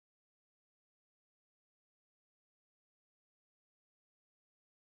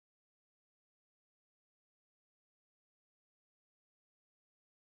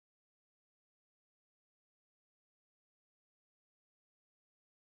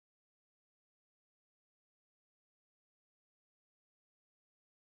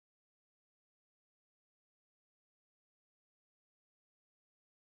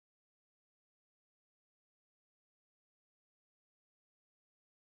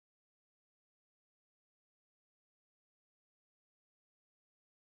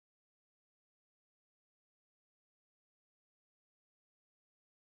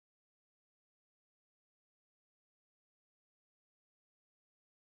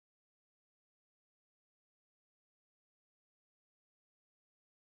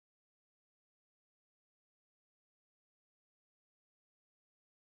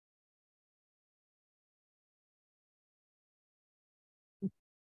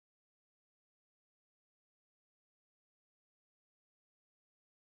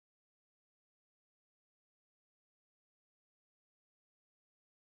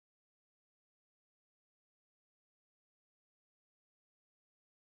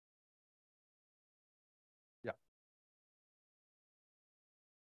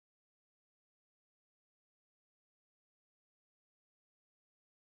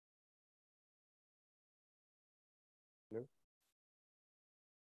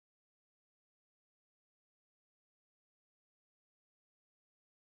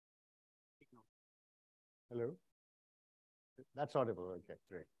Hello? That's audible. Okay,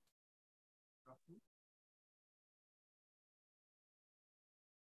 great.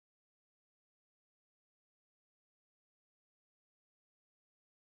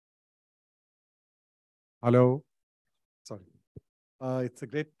 Hello. Sorry. It's a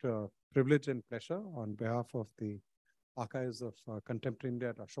great privilege and pleasure on behalf of the Archives of Contemporary India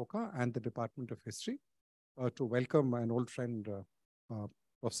at Ashoka and the Department of History to welcome an old friend,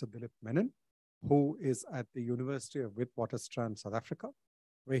 Professor Dilip Menon, who is at the University of Witwatersrand, South Africa,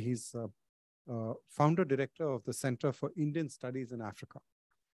 where he's founder director of the Center for Indian Studies in Africa.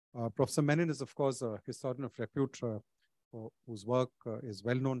 Professor Menon is, of course, a historian of repute whose work is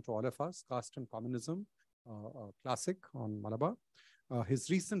well known to all of us, Caste and Communism, a classic on Malabar. His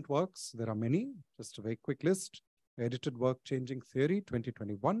recent works, there are many, just a very quick list: edited work, Changing Theory,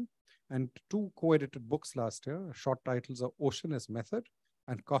 2021, and 2 co-edited books last year. Short titles are Ocean as Method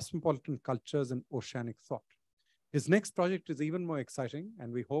and Cosmopolitan Cultures and Oceanic Thought. His next project is even more exciting,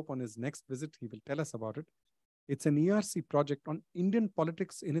 and we hope on his next visit he will tell us about it. It's an ERC project on Indian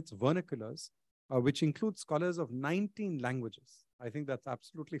politics in its vernaculars, which includes scholars of 19 languages. I think that's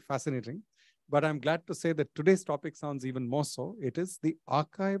absolutely fascinating. But I'm glad to say that today's topic sounds even more so. It is the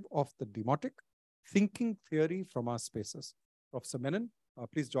archive of the Demotic, thinking theory from our spaces. Professor Menon,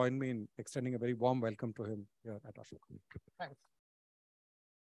 please join me in extending a very warm welcome to him here at Ashoka. Thanks.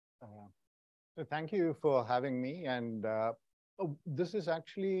 So thank you for having me. And this is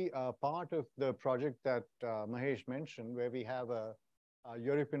actually part of the project that Mahesh mentioned, where we have a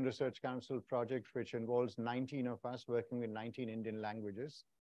European Research Council project, which involves 19 of us working with 19 Indian languages.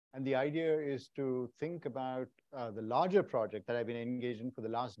 And the idea is to think about the larger project that I've been engaged in for the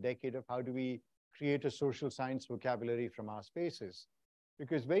last decade of how do we create a social science vocabulary from our spaces.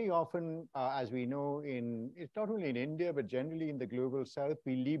 Because very often, as we know, it's not only in India, but generally in the global south,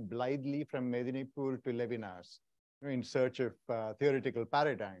 we leap blithely from Medinipur to Levinas in search of theoretical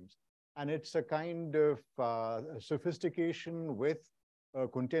paradigms. And it's a kind of sophistication with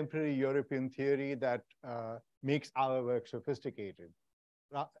contemporary European theory that makes our work sophisticated.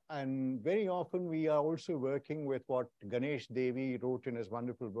 And very often we are also working with what Ganesh Devi wrote in his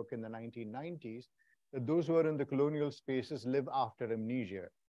wonderful book in the 1990s, that those who are in the colonial spaces live after amnesia.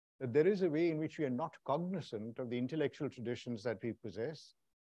 That there is a way in which we are not cognizant of the intellectual traditions that we possess.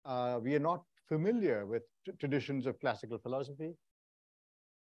 We are not familiar with traditions of classical philosophy.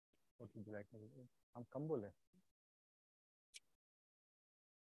 What would you like?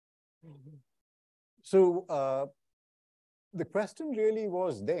 So the question really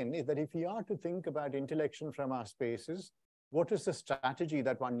was then is that if we are to think about intellection from our spaces, what is the strategy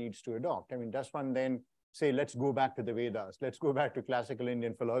that one needs to adopt? I mean, does one then say, let's go back to the Vedas, let's go back to classical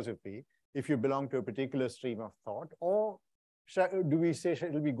Indian philosophy, if you belong to a particular stream of thought, or do we say, shall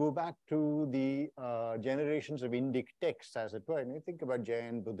we go back to the generations of Indic texts, as it were? And you think about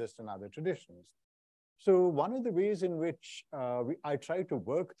Jain, Buddhist, and other traditions. So one of the ways in which I tried to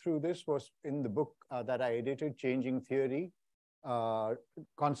work through this was in the book that I edited, Changing Theory,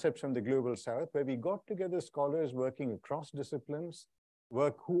 Concepts from the Global South, where we got together scholars working across disciplines,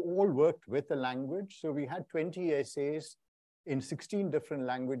 who all worked with the language. So we had 20 essays in 16 different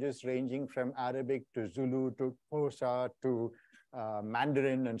languages, ranging from Arabic to Zulu to Xhosa to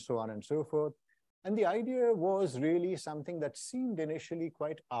Mandarin and so on and so forth. And the idea was really something that seemed initially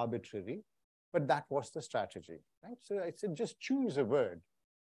quite arbitrary, but that was the strategy, right? So I said, just choose a word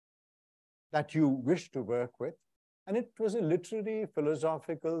that you wish to work with. And it was a literary,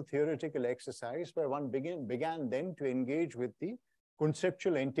 philosophical, theoretical exercise where one began then to engage with the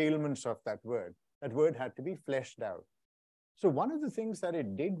conceptual entailments of that word. That word had to be fleshed out. So one of the things that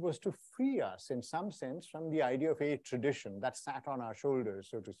it did was to free us, in some sense, from the idea of a tradition that sat on our shoulders,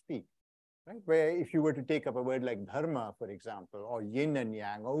 so to speak. Right? Where if you were to take up a word like dharma, for example, or yin and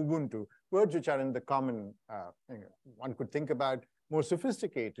yang, or Ubuntu, words which are in the common, one could think about more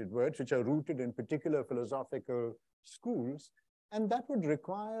sophisticated words which are rooted in particular philosophical schools, and that would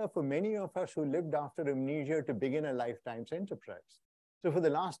require for many of us who lived after amnesia to begin a lifetime's enterprise. So for the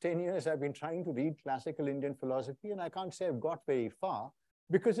last 10 years, I've been trying to read classical Indian philosophy, and I can't say I've got very far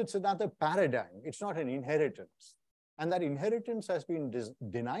because it's another paradigm. It's not an inheritance. And that inheritance has been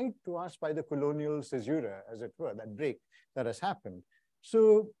denied to us by the colonial caesura, as it were, that break that has happened.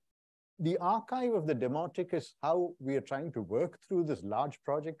 So the archive of the Demotic is how we are trying to work through this large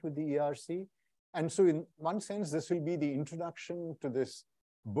project with the ERC. And so in one sense, this will be the introduction to this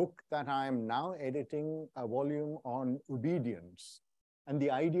book that I am now editing, a volume on obedience and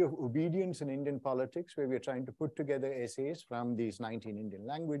the idea of obedience in Indian politics, where we're trying to put together essays from these 19 Indian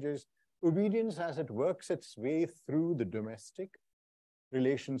languages. Obedience as it works its way through the domestic,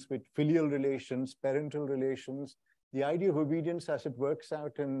 relations with filial relations, parental relations, the idea of obedience as it works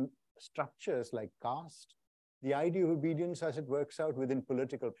out in structures like caste, the idea of obedience as it works out within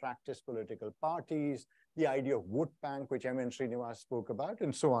political practice, political parties, the idea of vote bank, which M.N. Srinivas spoke about,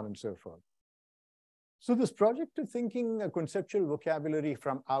 and so on and so forth. So this project of thinking a conceptual vocabulary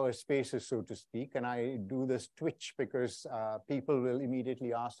from our spaces, so to speak, and I do this twitch because people will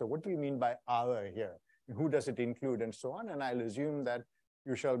immediately ask, so what do you mean by our here? Who does it include and so on? And I'll assume that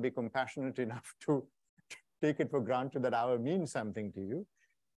you shall be compassionate enough to take it for granted that our means something to you.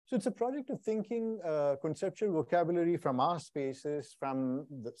 So it's a project of thinking conceptual vocabulary from our spaces, from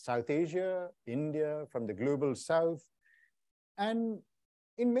South Asia, India, from the global South. And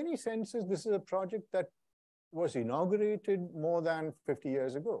in many senses, this is a project that was inaugurated more than 50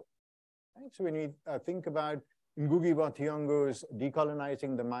 years ago. Right? So when we think about Ngugi wa Thiong'o's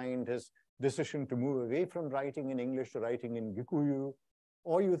decolonizing the mind, his decision to move away from writing in English to writing in Gikuyu,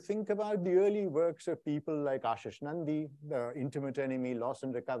 or you think about the early works of people like Ashish Nandi, The Intimate Enemy, Loss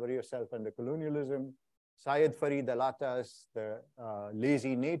and Recovery of Self under Colonialism, Syed Farid Alatas, The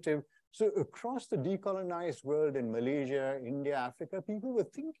Lazy Native. So across the decolonized world in Malaysia, India, Africa, people were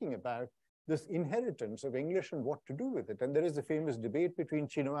thinking about this inheritance of English and what to do with it. And there is a famous debate between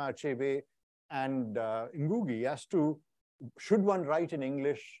Chinua Achebe and Ngugi as to should one write in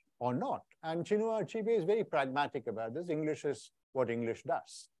English or not. And Chinua Achebe is very pragmatic about this. English is what English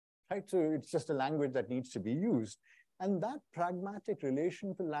does, right? So it's just a language that needs to be used. And that pragmatic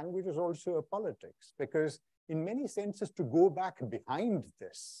relation to language is also a politics, because in many senses, to go back behind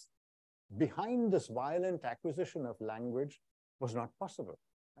this violent acquisition of language was not possible,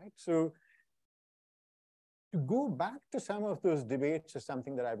 right? So to go back to some of those debates is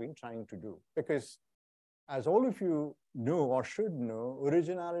something that I've been trying to do, because as all of you know or should know,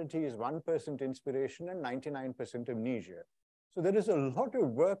 originality is 1% inspiration and 99% amnesia. So there is a lot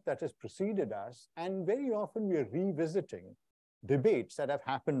of work that has preceded us, and very often we are revisiting debates that have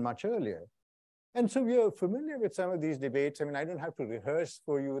happened much earlier. And so we are familiar with some of these debates. I mean, I don't have to rehearse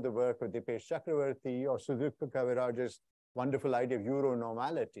for you the work of Dipesh Chakravarti or Sudipta Kaviraj's wonderful idea of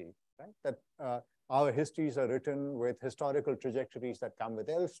Euronormality, right? That our histories are written with historical trajectories that come with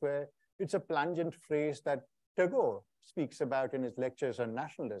elsewhere. It's a plangent phrase that Tagore speaks about in his lectures on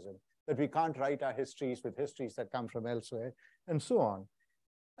nationalism, that we can't write our histories with histories that come from elsewhere, and so on.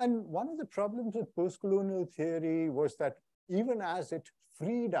 And one of the problems with post-colonial theory was that even as it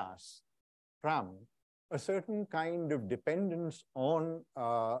freed us from a certain kind of dependence on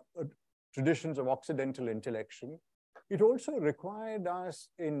traditions of Occidental intellection, it also required us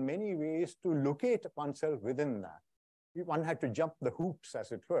in many ways to locate oneself within that. One had to jump the hoops,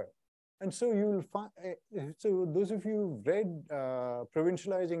 as it were. And so you'll find, so those of you who've read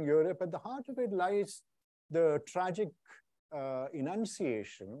Provincializing Europe, at the heart of it lies the tragic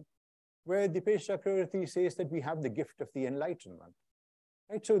enunciation where Dipesh Chakravarti says that we have the gift of the Enlightenment.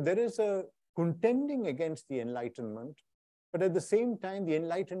 Right? So there is a contending against the Enlightenment, but at the same time, the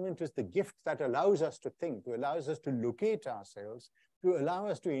Enlightenment is the gift that allows us to think, to allows us to locate ourselves, to allow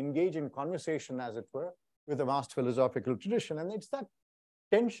us to engage in conversation, as it were, with a vast philosophical tradition. And it's that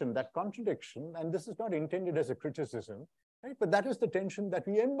tension, that contradiction, and this is not intended as a criticism, right? But that is the tension that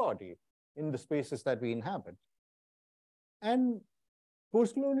we embody in the spaces that we inhabit. And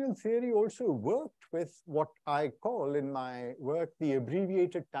postcolonial theory also worked with what I call in my work the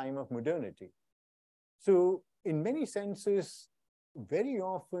abbreviated time of modernity. So in many senses, very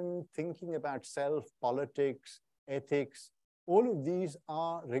often thinking about self, politics, ethics, all of these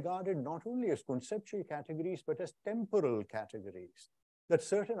are regarded not only as conceptual categories, but as temporal categories, that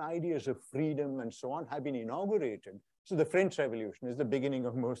certain ideas of freedom and so on have been inaugurated. So the French Revolution is the beginning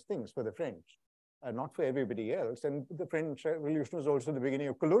of most things for the French, not for everybody else. And the French Revolution was also the beginning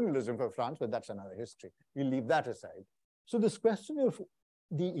of colonialism for France, but that's another history. We'll leave that aside. So this question of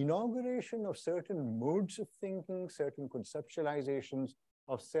the inauguration of certain modes of thinking, certain conceptualizations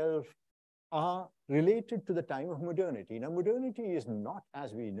of self are related to the time of modernity. Now, modernity is not,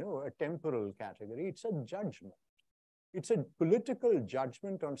 as we know, a temporal category. It's a judgment. It's a political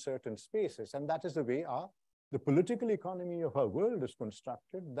judgment on certain spaces. And that is the way the political economy of our world is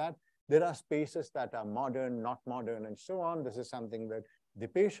constructed, that there are spaces that are modern, not modern, and so on. This is something that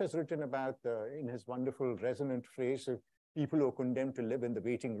Dipesh has written about in his wonderful resonant phrase of people who are condemned to live in the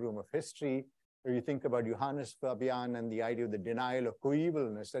waiting room of history, where you think about Johannes Fabian and the idea of the denial of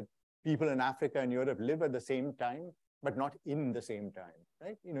coevalness, that people in Africa and Europe live at the same time, but not in the same time,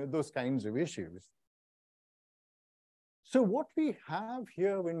 right? You know, those kinds of issues. So what we have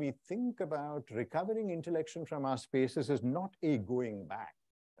here when we think about recovering intellection from our spaces is not a going back,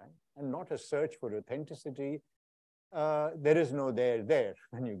 right? And not a search for authenticity, there is no there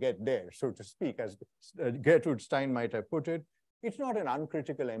when you get there, so to speak, as Gertrude Stein might have put it. It's not an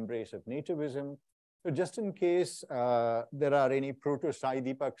uncritical embrace of nativism. So just in case there are any proto-Sai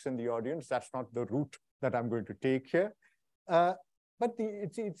Deepaks in the audience, that's not the route that I'm going to take here. But the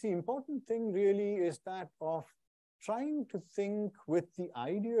important thing really is that of trying to think with the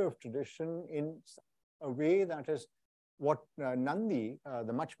idea of tradition in a way that is what Nandi,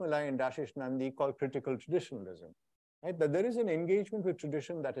 the Machmalai and Dashish Nandi call critical traditionalism, right? That there is an engagement with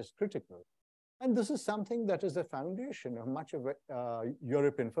tradition that is critical. And this is something that is the foundation of much of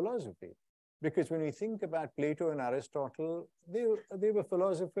European philosophy. Because when we think about Plato and Aristotle, they were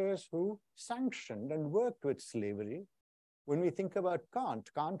philosophers who sanctioned and worked with slavery. When we think about Kant,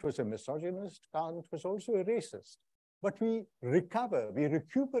 Kant was a misogynist, Kant was also a racist. But we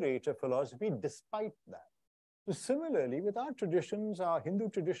recuperate a philosophy despite that. So similarly, with our traditions, our Hindu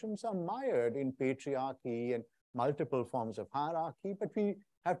traditions are mired in patriarchy and multiple forms of hierarchy, but we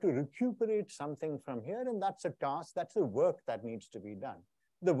have to recuperate something from here, and that's a task, that's a work that needs to be done.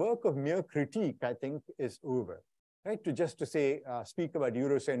 The work of mere critique, I think, is over, right? To say, speak about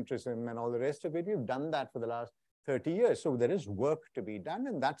Eurocentrism and all the rest of it, we've done that for the last 30 years. So there is work to be done,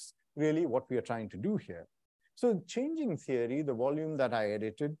 and that's really what we are trying to do here. So Changing Theory, the volume that I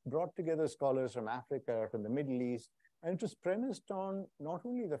edited, brought together scholars from Africa, from the Middle East, and it was premised on not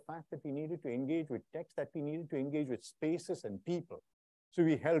only the fact that we needed to engage with text, that we needed to engage with spaces and people. So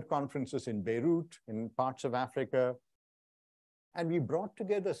we held conferences in Beirut, in parts of Africa, and we brought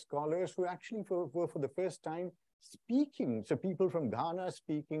together scholars who actually were for the first time speaking. So people from Ghana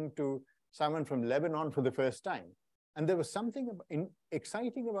speaking to someone from Lebanon for the first time. And there was something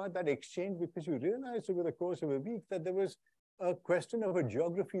exciting about that exchange, because you realized over the course of a week that there was a question of a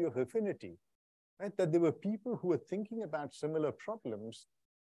geography of affinity, right? That there were people who were thinking about similar problems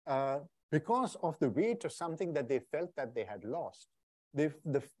because of the weight of something that they felt that they had lost. The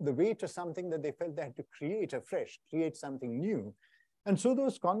weight of something that they felt they had to create afresh, create something new. And so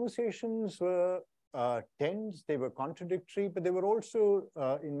those conversations were tense, they were contradictory, but they were also,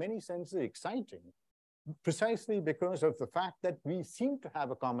 in many senses, exciting, precisely because of the fact that we seem to have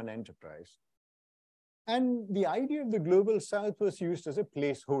a common enterprise. And the idea of the global South was used as a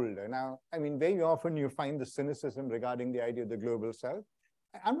placeholder. Now, I mean, very often you find the cynicism regarding the idea of the global South.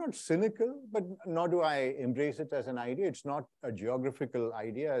 I'm not cynical, but nor do I embrace it as an idea. It's not a geographical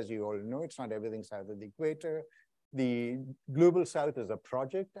idea, as you all know. It's not everything south of the equator. The global South is a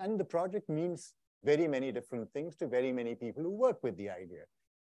project, and the project means very many different things to very many people who work with the idea.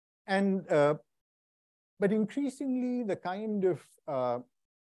 And but increasingly, the kind of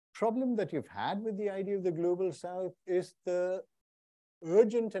problem that you've had with the idea of the global South is the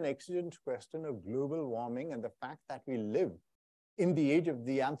urgent and exigent question of global warming and the fact that we live in the age of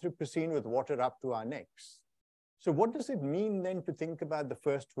the Anthropocene with water up to our necks. So what does it mean then to think about the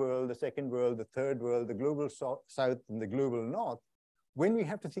first world, the second world, the third world, the global South and the global North, when we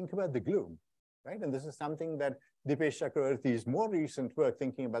have to think about the globe, right? And this is something that Dipesh Chakravarty's more recent work,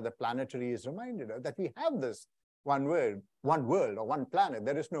 thinking about the planetary, is reminded of, that we have this one world or one planet.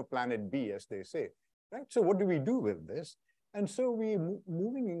 There is no planet B, as they say, right? So what do we do with this? And so we're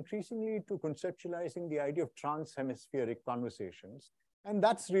moving increasingly to conceptualizing the idea of trans-hemispheric conversations. And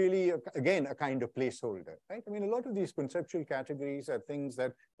that's really, again, a kind of placeholder, right? I mean, a lot of these conceptual categories are things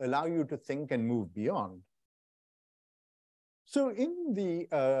that allow you to think and move beyond. So in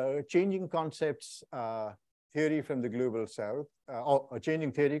the Changing Concepts theory from the global South, or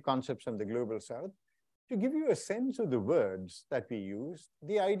Changing Theory Concepts from the global South, to give you a sense of the words that we used,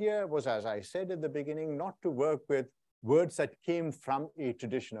 the idea was, as I said at the beginning, not to work with words that came from a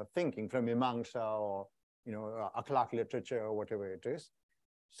tradition of thinking, from Mimamsa or akhlaq literature or whatever it is.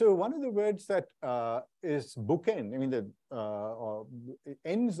 So one of the words that is bookend, I mean, or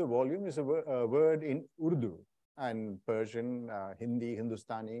ends the volume, is a word in Urdu and Persian, Hindi,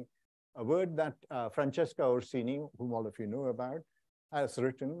 Hindustani, a word that Francesca Orsini, whom all of you know about, has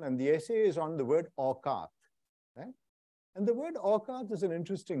written, and the essay is on the word aukat, right? And the word aukat is an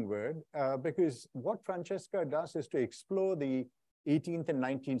interesting word because what Francesca does is to explore the 18th and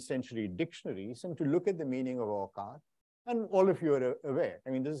 19th century dictionaries and to look at the meaning of aukat. And all of you are aware. I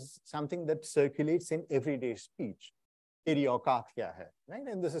mean, this is something that circulates in everyday speech. Teri aukat kya hai, right?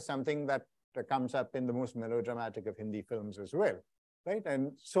 And this is something that comes up in the most melodramatic of Hindi films as well, right?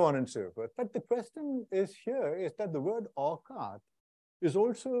 And so on and so forth. But the question is here is that the word aukat is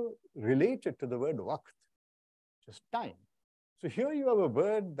also related to the word waqt, just time. So here you have a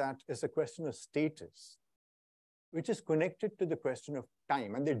word that is a question of status, which is connected to the question of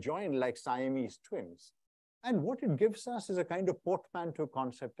time, and they join like Siamese twins. And what it gives us is a kind of portmanteau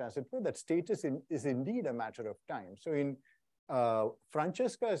concept, as it were, that status is indeed a matter of time. So in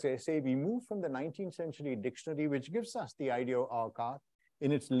Francesca's essay, we move from the 19th century dictionary, which gives us the idea of Arkat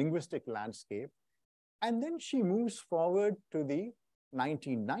in its linguistic landscape. And then she moves forward to the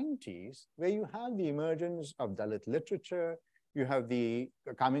 1990s, where you have the emergence of Dalit literature, you have the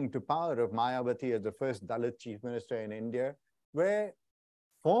coming to power of Mayawati as the first Dalit chief minister in India, where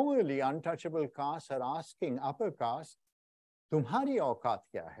formerly untouchable castes are asking upper caste, tumhari auqat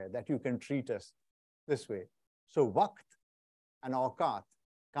kya hai, that you can treat us this way. So waqt and auqat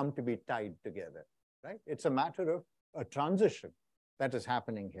come to be tied together, right? It's a matter of a transition that is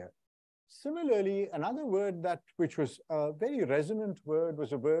happening here. Similarly, another word which was a very resonant word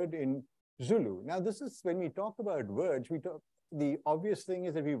was a word in Zulu. Now, this is when we talk about words, the obvious thing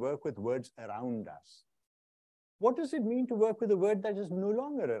is that we work with words around us. What does it mean to work with a word that is no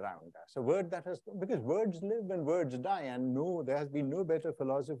longer around us? A word that has, because words live and words die, and no, there has been no better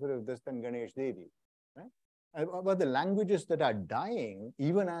philosopher of this than Ganesh Devi, right? About the languages that are dying,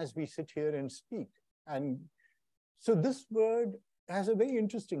 even as we sit here and speak. And so this word has a very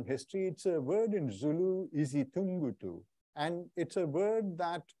interesting history. It's a word in Zulu, isitungutu, and it's a word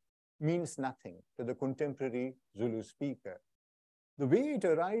that means nothing to the contemporary Zulu speaker. The way it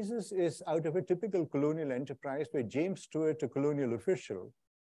arises is out of a typical colonial enterprise where James Stewart, a colonial official,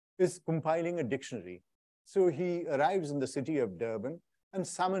 is compiling a dictionary. So he arrives in the city of Durban and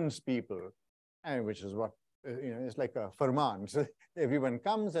summons people, and which is what, it's like a farman. So everyone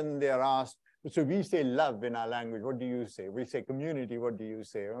comes and they are asked, so we say love in our language, what do you say? We say community, what do you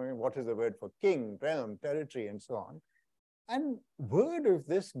say? I mean, what is the word for king, realm, territory, and so on? And word of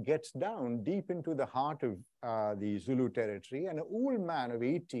this gets down deep into the heart of the Zulu territory, and an old man of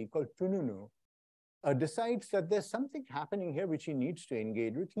 80 called Tununu decides that there's something happening here which he needs to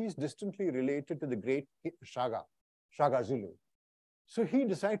engage with. He's distantly related to the great Shaka Zulu. So he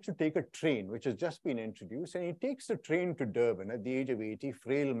decides to take a train, which has just been introduced, and he takes the train to Durban at the age of 80,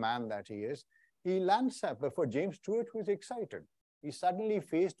 frail man that he is. He lands up before James Stewart, who is excited. He's suddenly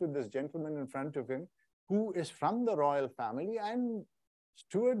faced with this gentleman in front of him who is from the royal family, and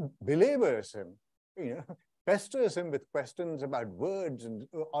Stewart belabors him, pesters him with questions about words and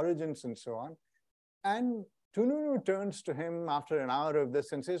origins and so on. And Tununu turns to him after an hour of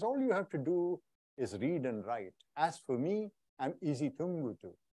this and says, all you have to do is read and write. As for me, I'm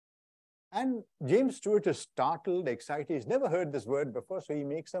isitungutu. And James Stewart is startled, excited. He's never heard this word before, so he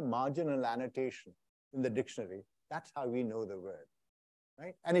makes a marginal annotation in the dictionary. That's how we know the word.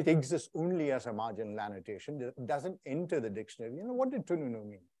 Right? And it exists only as a marginal annotation. It doesn't enter the dictionary. What did Tununu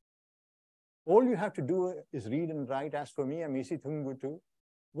mean? All you have to do is read and write. As for me, I'm isitungutu.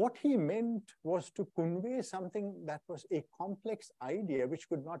 What he meant was to convey something that was a complex idea which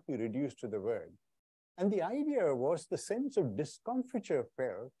could not be reduced to the word. And the idea was the sense of discomfiture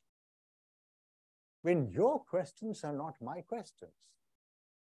felt when your questions are not my questions.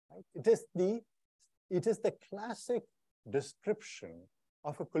 Right? It is the classic description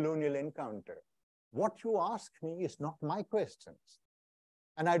of a colonial encounter. What you ask me is not my questions,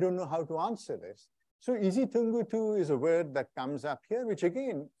 and I don't know how to answer this. So isitungutu is a word that comes up here, which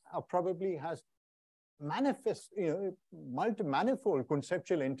again probably has manifold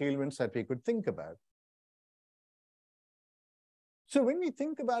conceptual entailments that we could think about. So when we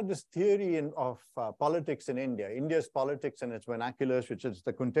think about this theory of politics in India, India's politics and its vernaculars, which is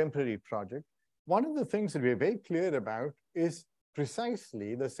the contemporary project, one of the things that we're very clear about is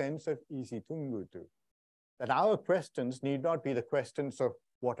precisely the sense of isitungutu, that our questions need not be the questions of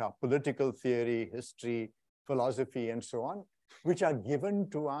what are political theory, history, philosophy, and so on, which are given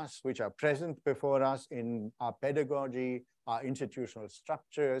to us, which are present before us in our pedagogy, our institutional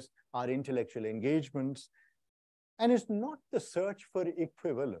structures, our intellectual engagements. And it's not the search for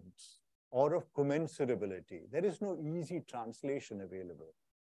equivalence or of commensurability. There is no easy translation available.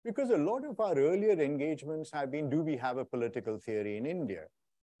 Because a lot of our earlier engagements have been, do we have a political theory in India?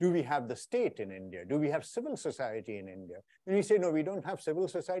 Do we have the state in India? Do we have civil society in India? When we say, no, we don't have civil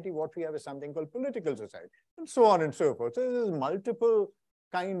society, what we have is something called political society, and so on and so forth. So there's multiple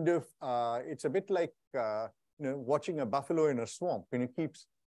kind of, it's a bit like watching a buffalo in a swamp, and it keeps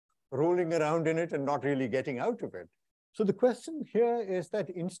rolling around in it and not really getting out of it. So the question here is that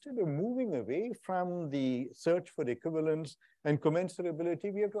instead of moving away from the search for equivalence and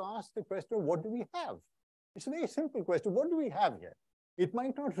commensurability, we have to ask the question, what do we have? It's a very simple question. What do we have here? It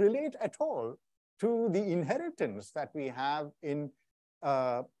might not relate at all to the inheritance that we have in,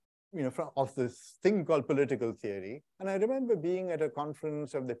 of this thing called political theory. And I remember being at a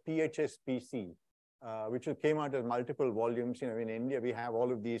conference of the PHSPC, which came out as multiple volumes. In India, we have all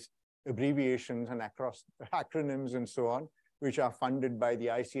of these abbreviations and across acronyms and so on, which are funded by the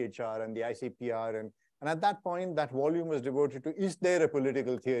ICHR and the ICPR. And at that point, that volume was devoted to, is there a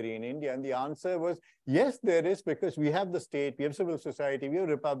political theory in India? And the answer was, yes, there is, because we have the state, we have civil society, we have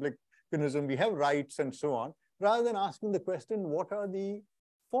republicanism, we have rights and so on, rather than asking the question, what are the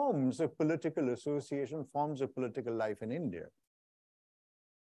forms of political association, forms of political life in India?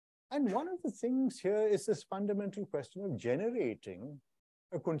 And one of the things here is this fundamental question of generating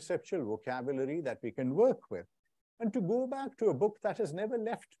a conceptual vocabulary that we can work with. And to go back to a book that has never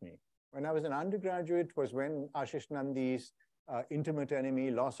left me. When I was an undergraduate was when Ashish Nandi's Intimate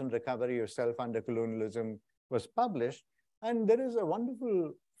Enemy, Loss and Recovery of Self Under Colonialism was published. And there is a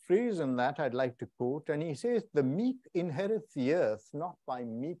wonderful phrase in that I'd like to quote. And he says, the meek inherit the earth not by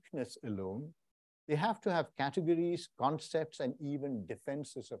meekness alone. They have to have categories, concepts, and even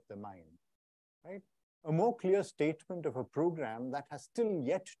defenses of the mind, right? A more clear statement of a program that has still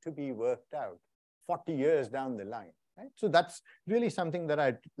yet to be worked out 40 years down the line, right? So that's really something that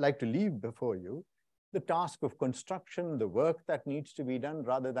I'd like to leave before you, the task of construction, the work that needs to be done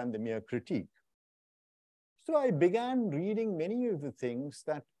rather than the mere critique. So I began reading many of the things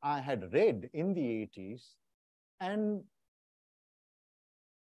that I had read in the 80s. And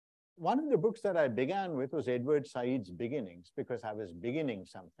one of the books that I began with was Edward Said's Beginnings, because I was beginning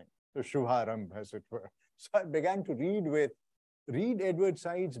something, so Shuharamb, as it were. So I began to read Edward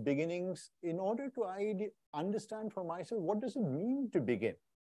Said's Beginnings in order to understand for myself, what does it mean to begin?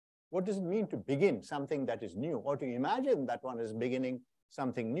 What does it mean to begin something that is new, or to imagine that one is beginning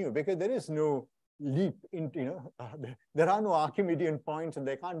something new? Because there is no leap into, there are no Archimedean points, and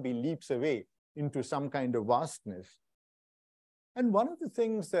there can't be leaps away into some kind of vastness. And one of the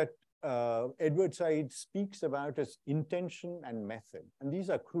things that Edward Said speaks about is intention and method. And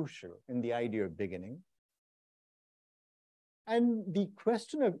these are crucial in the idea of beginning. And the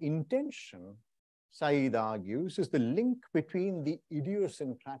question of intention, Said argues, is the link between the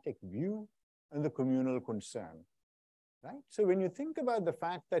idiosyncratic view and the communal concern, right? So when you think about the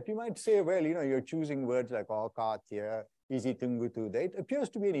fact that you might say, well, you're choosing words like Okat here, Isi Tungutu there, it appears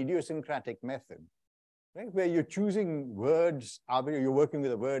to be an idiosyncratic method, right? Where you're choosing words, you're working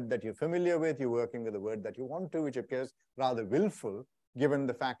with a word that you're familiar with, you're working with a word that you want to, which appears rather willful, given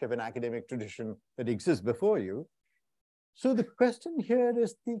the fact of an academic tradition that exists before you. So the question here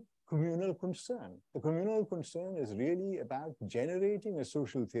is the communal concern. The communal concern is really about generating a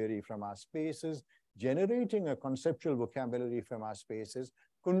social theory from our spaces, generating a conceptual vocabulary from our spaces,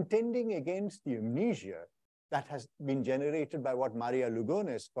 contending against the amnesia that has been generated by what Maria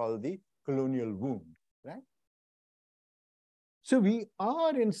Lugones called the colonial wound, right? So we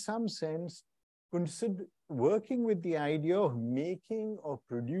are, in some sense, working with the idea of making or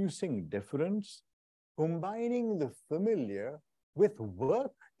producing difference, combining the familiar with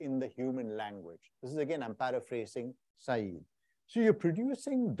work in the human language. This is, again, I'm paraphrasing Said. So you're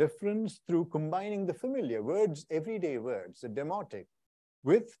producing difference through combining the familiar words, everyday words, the demotic,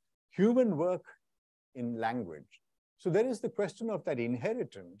 with human work in language. So there is the question of that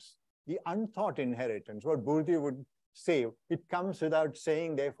inheritance, the unthought inheritance, what Bourdieu would say, it comes without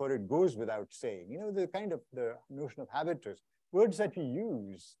saying, therefore it goes without saying. The kind of the notion of habitus, words that we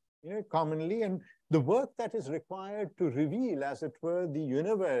use commonly, and the work that is required to reveal, as it were, the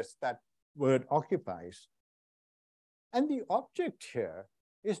universe that word occupies. And the object here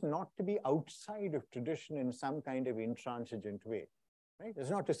is not to be outside of tradition in some kind of intransigent way, right? It's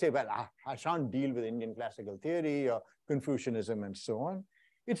not to say, well, I shan't deal with Indian classical theory or Confucianism and so on.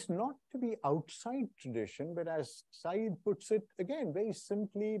 It's not to be outside tradition, but as Said puts it, again, very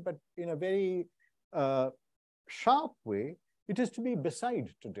simply, but in a very sharp way, it is to be beside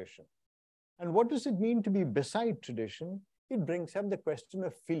tradition. And what does it mean to be beside tradition? It brings up the question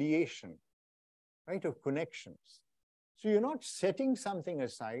of filiation, right, of connections. So you're not setting something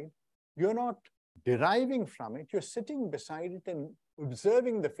aside, you're not deriving from it, you're sitting beside it and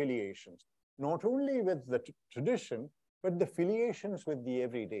observing the filiations, not only with the tradition, but the filiations with the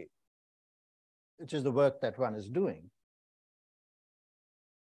everyday, which is the work that one is doing.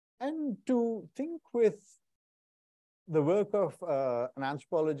 And to think with the work of an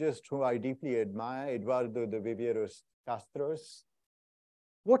anthropologist who I deeply admire, Eduardo de Viveiros Castros,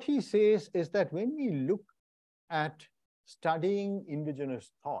 what he says is that when we look at studying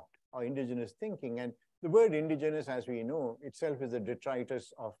indigenous thought or indigenous thinking, and the word indigenous, as we know, itself is a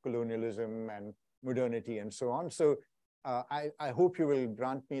detritus of colonialism and modernity and so on. So I hope you will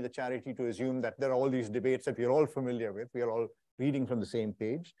grant me the charity to assume that there are all these debates that we're all familiar with, we are all reading from the same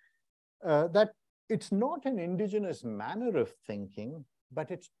page, that it's not an indigenous manner of thinking,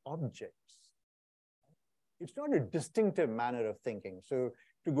 but it's objects. It's not a distinctive manner of thinking. So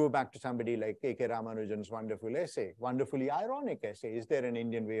to go back to somebody like K.K. Ramanujan's wonderful essay, wonderfully ironic essay, is there an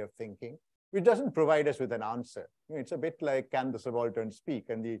Indian way of thinking? Which doesn't provide us with an answer. It's a bit like, can the subaltern speak?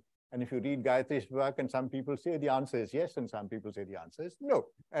 And if you read Gayatri's work, and some people say the answer is yes, and some people say the answer is no.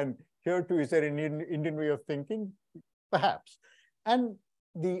 And here too, is there an Indian way of thinking? Perhaps. And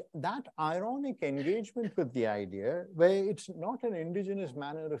that ironic engagement with the idea, where it's not an indigenous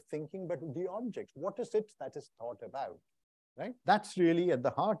manner of thinking, but the object. What is it that is thought about? Right? That's really at the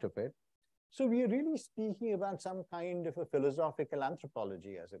heart of it. So we are really speaking about some kind of a philosophical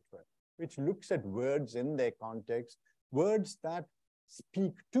anthropology, as it were, which looks at words in their context, words that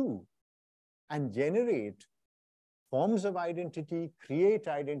speak to and generate forms of identity, create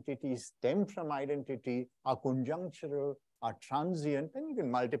identity, stem from identity, are conjunctural, are transient, and you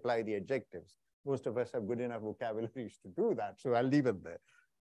can multiply the adjectives. Most of us have good enough vocabularies to do that, so I'll leave it there.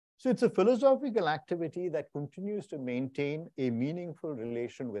 So it's a philosophical activity that continues to maintain a meaningful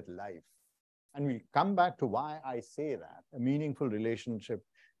relation with life. And we'll come back to why I say that, a meaningful relationship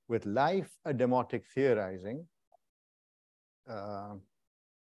with life, a demotic theorizing.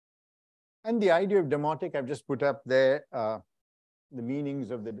 And the idea of demotic, I've just put up there the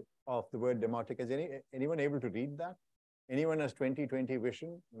meanings of the word demotic. Is anyone able to read that? Anyone has 20/20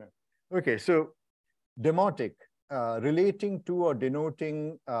 vision? No. Okay, so demotic, relating to or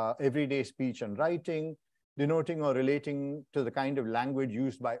denoting everyday speech and writing, denoting or relating to the kind of language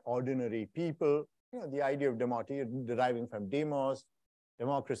used by ordinary people. The idea of demotic deriving from demos,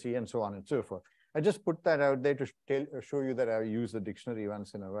 democracy, and so on and so forth. I just put that out there to show you that I use the dictionary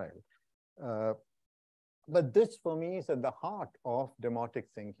once in a while. But this, for me, is at the heart of demotic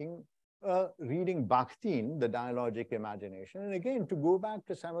thinking. Reading Bakhtin, the dialogic imagination, and again, to go back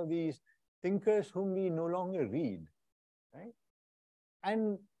to some of these thinkers whom we no longer read, right?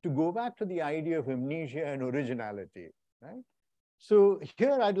 And to go back to the idea of amnesia and originality, right? So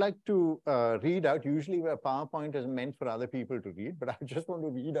here I'd like to read out, usually where PowerPoint is meant for other people to read, but I just want to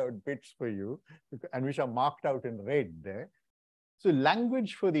read out bits for you, and which are marked out in red there. So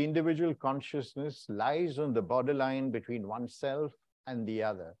language for the individual consciousness lies on the borderline between oneself and the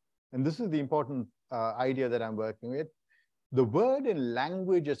other. And this is the important idea that I'm working with. The word in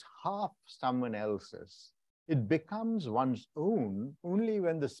language is half someone else's. It becomes one's own only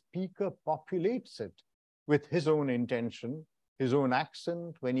when the speaker populates it with his own intention, his own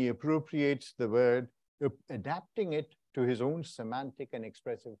accent, when he appropriates the word, adapting it to his own semantic and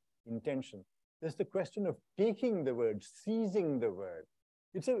expressive intention. There's the question of taking the word, seizing the word.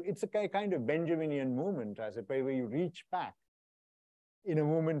 It's a kind of Benjaminian moment, as it were, where you reach back in a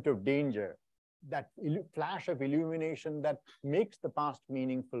moment of danger, that flash of illumination that makes the past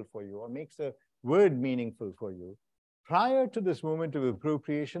meaningful for you, or makes a word meaningful for you. Prior to this moment of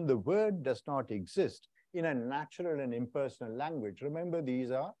appropriation, the word does not exist in a natural and impersonal language. Remember, these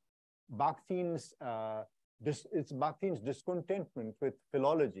are Bakhtin's, it's Bakhtin's discontentment with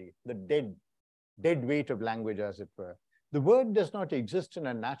philology, the dead weight of language, as it were. The word does not exist in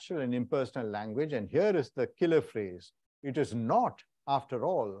a natural and impersonal language, and here is the killer phrase. It is not, after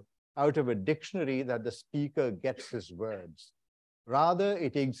all, out of a dictionary that the speaker gets his words. Rather,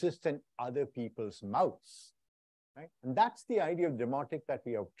 it exists in other people's mouths, right? And that's the idea of demotic that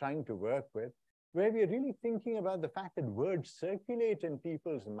we are trying to work with, where we are really thinking about the fact that words circulate in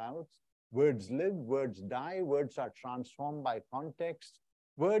people's mouths, words live, words die, words are transformed by context,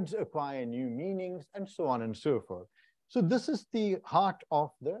 words acquire new meanings, and so on and so forth. So this is the heart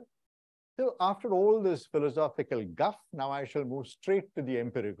of the. So after all this philosophical guff, now I shall move straight to the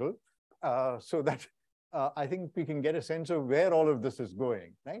empirical, so that I think we can get a sense of where all of this is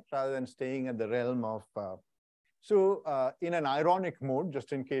going, right? Rather than staying at the realm of. So in an ironic mode,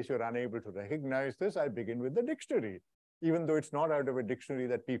 just in case you're unable to recognize this, I begin with the dictionary, even though it's not out of a dictionary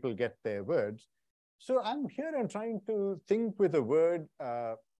that people get their words. So I'm here and trying to think with a word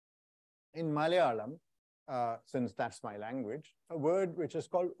in Malayalam, since that's my language, a word which is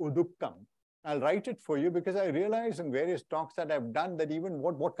called udukkam. I'll write it for you because I realize in various talks that I've done that even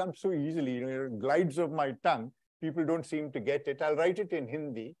what comes so easily, it glides off my tongue, people don't seem to get it. I'll write it in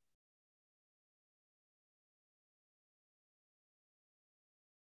Hindi.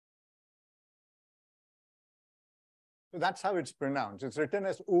 So that's how it's pronounced. It's written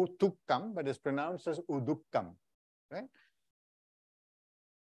as utukkam, but it's pronounced as udukkam, right?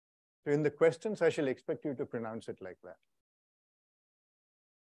 So in the questions, I shall expect you to pronounce it like that.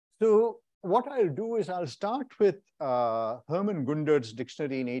 So what I'll do is I'll start with Herman Gunderd's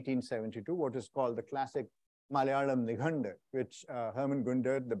dictionary in 1872, what is called the classic Malayalam Nighanda, which Herman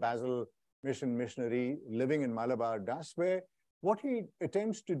Gunderd, the Basel Mission missionary living in Malabar, does, where what he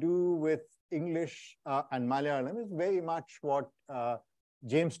attempts to do with English and Malayalam is very much what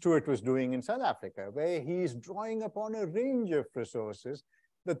James Stewart was doing in South Africa, where he's drawing upon a range of resources,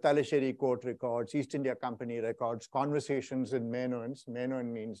 the Talasheri court records, East India Company records, conversations with Menons.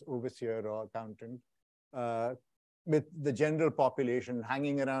 Menon means overseer or accountant, with the general population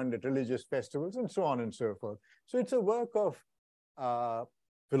hanging around at religious festivals and so on and so forth. So it's a work of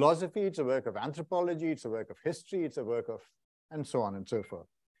philosophy, it's a work of anthropology, it's a work of history, it's a work of, and so on and so forth.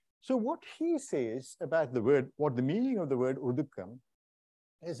 So what he says about the word, what the meaning of the word udukam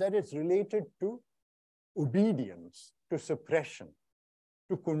is that it's related to obedience, to suppression,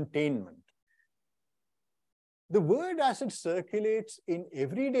 to containment. The word as it circulates in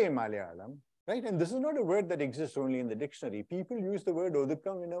everyday Malayalam, right? And this is not a word that exists only in the dictionary. People use the word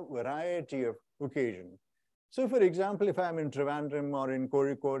odukam in a variety of occasions. So for example, if I'm in Trivandrum or in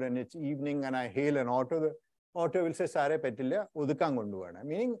Kozhikode and it's evening and I hail an auto, the auto will say, Sare Petilla, odukam gonduvana,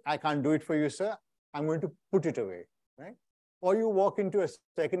 meaning I can't do it for you, sir. I'm going to put it away, right? Or you walk into a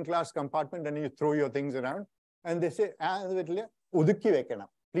second-class compartment and you throw your things around and they say, udukki vekkana,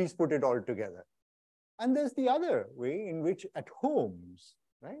 please put it all together. And there's the other way in which at homes,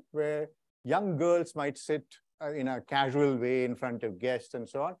 right, where young girls might sit in a casual way in front of guests and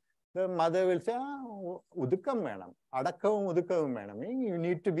so on, the mother will say, udukam madam, adakkavam udukkavam madam. You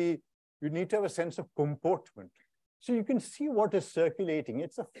need to have a sense of comportment. So you can see what is circulating.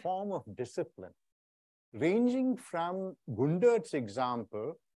 It's a form of discipline, ranging from Gundart's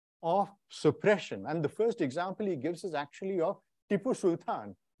example of suppression. And the first example he gives is actually of Tipu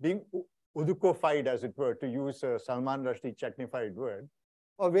Sultan being udukofied, as it were, to use a Salman Rushdie chutneyfied word,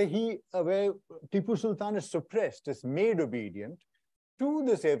 or where Tipu Sultan is suppressed, is made obedient to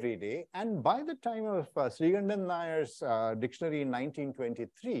this every day. And by the time of Srigandan Nayar's dictionary in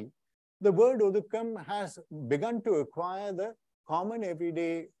 1923, the word odukam has begun to acquire the common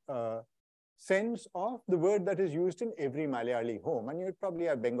everyday sense of the word that is used in every Malayali home. And you'd probably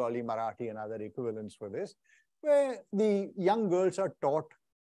have Bengali, Marathi, and other equivalents for this, where the young girls are taught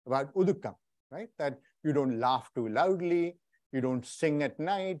about udukam, right? That you don't laugh too loudly, you don't sing at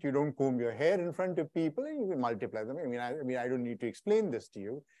night, you don't comb your hair in front of people, and you can multiply them. I don't need to explain this to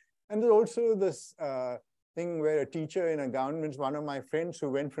you. And there's also this thing where a teacher in a government, one of my friends who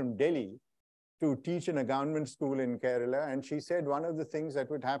went from Delhi to teach in a government school in Kerala, and she said one of the things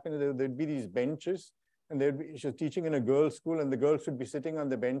that would happen is there'd be these benches, and she was teaching in a girls' school, and the girls would be sitting on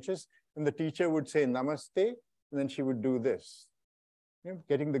the benches, and the teacher would say namaste, and then she would do this,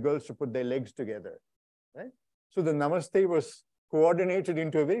 getting the girls to put their legs together, right? So the namaste was coordinated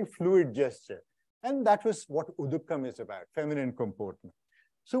into a very fluid gesture. And that was what udukam is about, feminine comportment.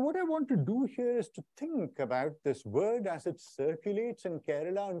 So what I want to do here is to think about this word as it circulates in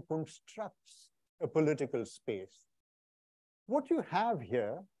Kerala and constructs a political space. What you have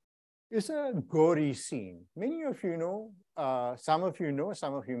here is a gory scene. Many of you know, some of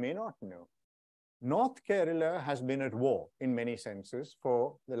you may not know. North Kerala has been at war in many senses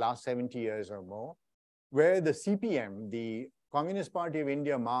for the last 70 years or more, where the CPM, the Communist Party of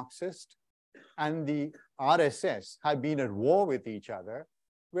India Marxist, and the RSS have been at war with each other,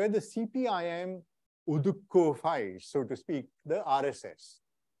 where the CPIM udukkofies, so to speak, the RSS,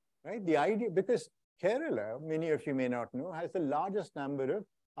 right? The idea, because Kerala, many of you may not know, has the largest number of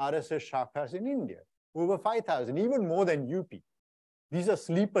RSS shakhas in India, over 5,000, even more than UP. These are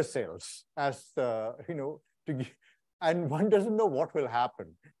sleeper cells, as and one doesn't know what will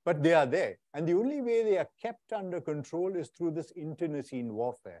happen, but they are there. And the only way they are kept under control is through this internecine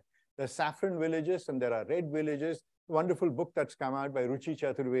warfare. There are saffron villages and there are red villages. Wonderful book that's come out by Ruchi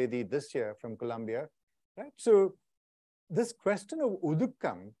Chaturvedi this year from Columbia, right? So this question of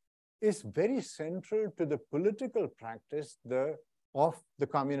udukam is very central to the political practice of the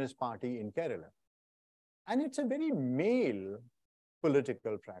Communist Party in Kerala. And it's a very male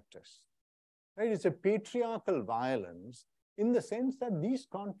political practice. Right? It's a patriarchal violence in the sense that these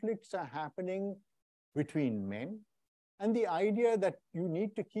conflicts are happening between men, and the idea that you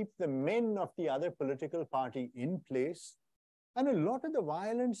need to keep the men of the other political party in place. And a lot of the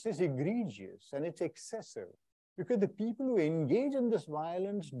violence is egregious and it's excessive because the people who engage in this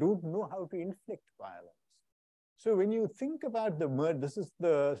violence don't know how to inflict violence. So when you think about the murder, this is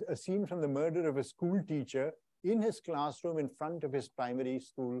a scene from the murder of a school teacher in his classroom in front of his primary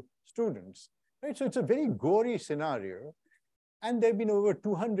school students. Right? So it's a very gory scenario. And there have been over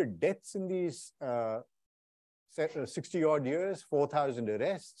 200 deaths in these 60 odd years, 4,000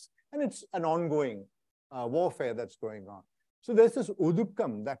 arrests, and it's an ongoing warfare that's going on. So there's this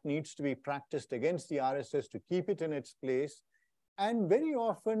udukam that needs to be practiced against the RSS to keep it in its place. And very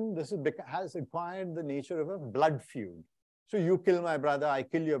often this has acquired the nature of a blood feud. So you kill my brother, I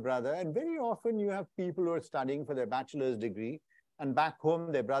kill your brother. And very often you have people who are studying for their bachelor's degree and back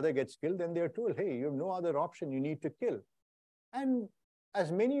home their brother gets killed, then they're told, hey, you have no other option, you need to kill. And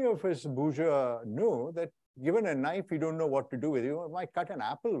as many of us bourgeois know, that given a knife, you don't know what to do with it. You might cut an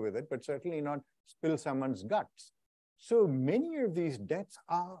apple with it, but certainly not spill someone's guts. So many of these deaths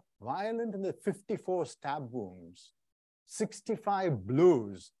are violent in the 54 stab wounds, 65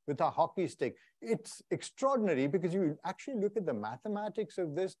 blows with a hockey stick. It's extraordinary because you actually look at the mathematics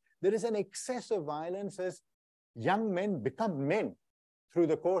of this. There is an excess of violence as young men become men through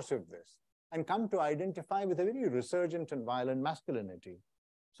the course of this and come to identify with a very resurgent and violent masculinity.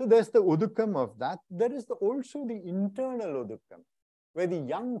 So there's the udukam of that. There is also the internal udukam, where the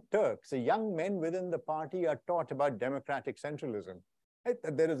young Turks, the young men within the party are taught about democratic centralism. Right?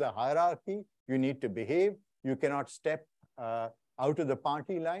 That there is a hierarchy, you need to behave, you cannot step out of the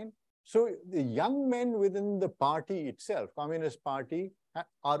party line. So the young men within the party itself, Communist Party,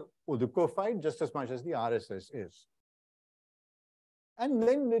 are udukofied just as much as the RSS is. And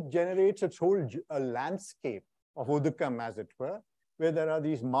then it generates its whole landscape of udukam, as it were, where there are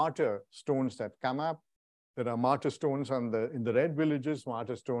these martyr stones that come up. There are martyr stones in the red villages,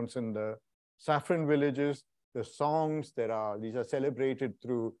 martyr stones in the saffron villages, the songs, these are celebrated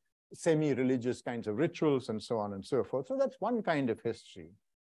through semi-religious kinds of rituals and so on and so forth. So that's one kind of history.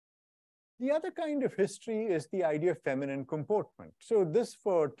 The other kind of history is the idea of feminine comportment. So this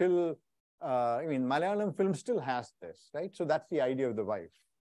Malayalam film still has this, right? So that's the idea of the wife,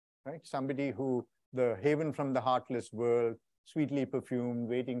 right? Somebody who, the haven from the heartless world, sweetly perfumed,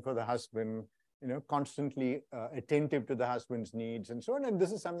 waiting for the husband, constantly attentive to the husband's needs and so on. And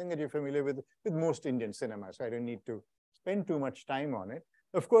this is something that you're familiar with most Indian cinema, so I don't need to spend too much time on it.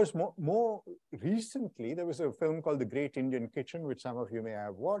 Of course, more recently, there was a film called The Great Indian Kitchen, which some of you may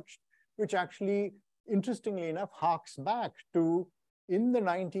have watched, which actually, interestingly enough, harks back to in the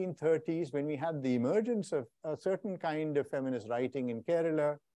 1930s when we had the emergence of a certain kind of feminist writing in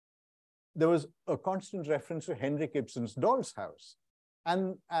Kerala. There was a constant reference to Henrik Ibsen's Doll's House.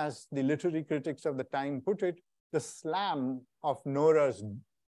 And as the literary critics of the time put it, the slam of Nora's,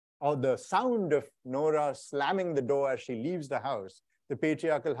 or the sound of Nora slamming the door as she leaves the house, the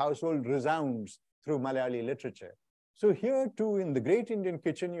patriarchal household resounds through Malayali literature. So here too, in The Great Indian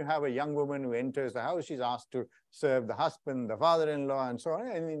Kitchen, you have a young woman who enters the house. She's asked to serve the husband, the father-in-law, and so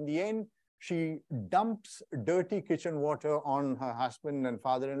on. And in the end, she dumps dirty kitchen water on her husband and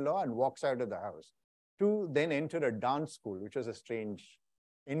father-in-law and walks out of the house to then enter a dance school, which was a strange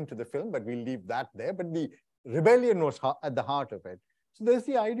end to the film, but we'll leave that there. But the rebellion was at the heart of it. So there's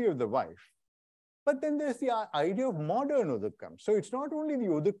the idea of the wife. But then there's the idea of modern udukam. So it's not only the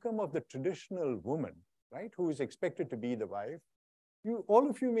udukam of the traditional woman, right, who is expected to be the wife. All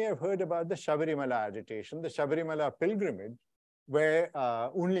of you may have heard about the Sabarimala agitation, the Sabarimala pilgrimage, where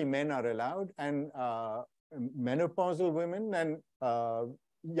only men are allowed, and menopausal women and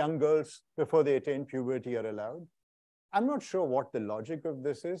young girls before they attain puberty are allowed. I'm not sure what the logic of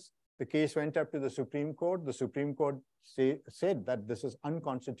this is. The case went up to the Supreme Court. The Supreme Court said that this is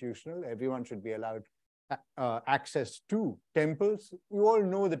unconstitutional. Everyone should be allowed access to temples. You all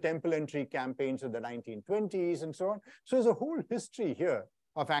know the temple entry campaigns of the 1920s and so on. So there's a whole history here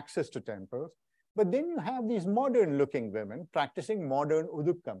of access to temples. But then you have these modern-looking women practicing modern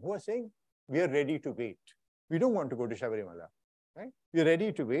udukam who are saying, we are ready to wait. We don't want to go to Sabarimala, right? We're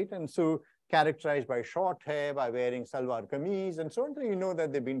ready to wait. And so characterized by short hair, by wearing salwar kameez and so on. So you know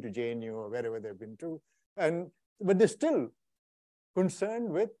that they've been to JNU or wherever they've been to. But they're still concerned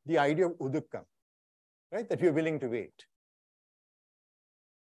with the idea of udukam, right? That you're willing to wait.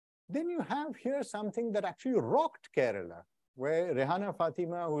 Then you have here something that actually rocked Kerala, where Rehana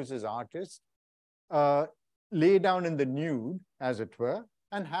Fatima, who's his artist, lay down in the nude, as it were,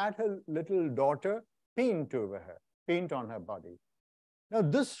 and had her little daughter paint on her body. Now,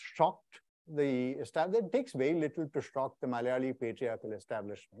 this shocked the establishment. It takes very little to shock the Malayali patriarchal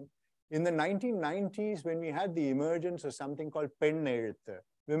establishment. In the 1990s, when we had the emergence of something called pennezhuthu,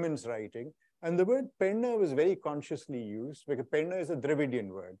 women's writing, and the word penna was very consciously used because penna is a Dravidian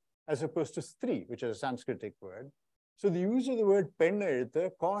word, as opposed to stri, which is a Sanskritic word. So the use of the word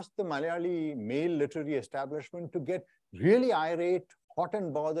pennezhuthu caused the Malayali male literary establishment to get really irate, hot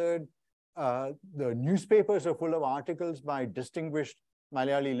and bothered. The newspapers are full of articles by distinguished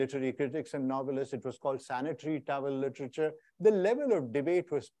Malayali literary critics and novelists. It was called sanitary towel literature. The level of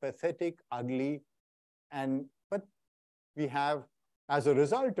debate was pathetic, ugly, but we have, as a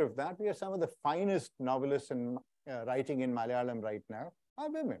result of that, we have some of the finest novelists in writing in Malayalam right now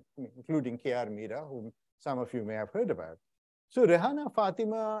are women, including K.R. Meera, whom some of you may have heard about. So Rehana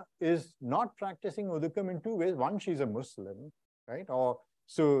Fatima is not practicing udukam in two ways. One, she's a Muslim, right?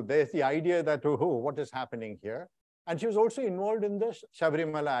 So there's the idea that, oh, what is happening here? And she was also involved in the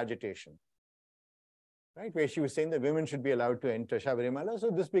Sabarimala agitation, right, where she was saying that women should be allowed to enter Sabarimala. So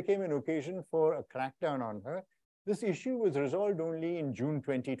this became an occasion for a crackdown on her. This issue was resolved only in June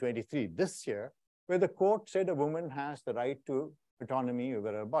 2023, this year, where the court said a woman has the right to autonomy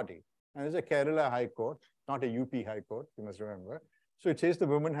over her body. And there's a Kerala High Court, not a UP High Court, you must remember. So it says the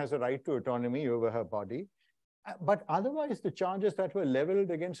woman has a right to autonomy over her body. But otherwise, the charges that were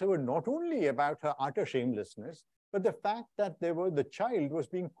leveled against her were not only about her utter shamelessness, but the fact that the child was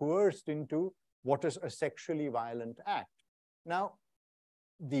being coerced into what is a sexually violent act. Now,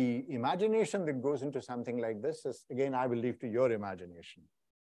 the imagination that goes into something like this is, again, I will leave to your imagination.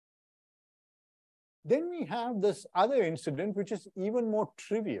 Then we have this other incident, which is even more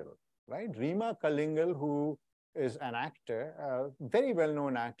trivial, right? Rima Kalingal, who is an actor, a very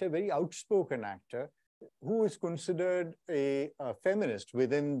well-known actor, very outspoken actor, who is considered a feminist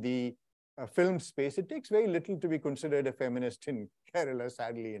within the film space. It takes very little to be considered a feminist in Kerala,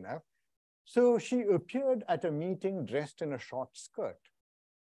 sadly enough. So she appeared at a meeting dressed in a short skirt,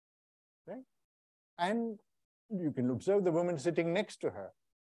 right? And you can observe the woman sitting next to her.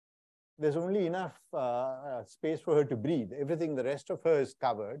 There's only enough space for her to breathe. Everything, the rest of her is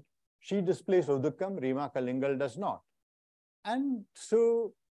covered. She displays Odukam, Rima Kalingal does not. And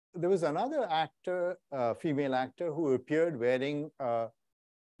so there was another actor, female actor, who appeared wearing a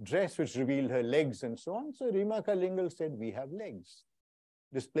dress which revealed her legs and so on. So Rima Kalingal said, we have legs,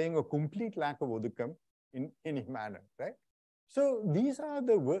 displaying a complete lack of Odukam in any manner, right? So these are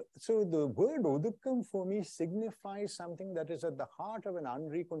the words. So the word Odukam for me signifies something that is at the heart of an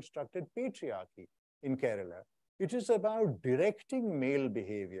unreconstructed patriarchy in Kerala. It is about directing male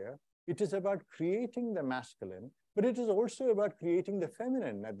behavior. It is about creating the masculine, but it is also about creating the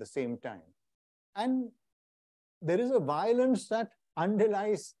feminine at the same time. And there is a violence that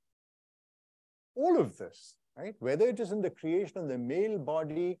underlies all of this, right? Whether it is in the creation of the male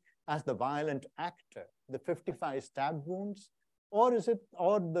body as the violent actor, the 55 stab wounds, or is it,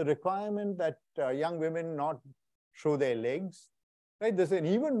 or the requirement that young women not show their legs, right? There's an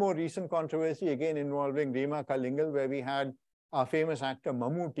even more recent controversy, again involving Rima Kalingal, where we had our famous actor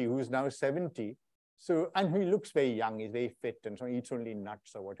Mammootty, who is now 70. So, and he looks very young, he's very fit, and so he eats only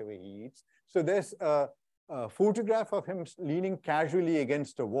nuts or whatever he eats. So there's a photograph of him leaning casually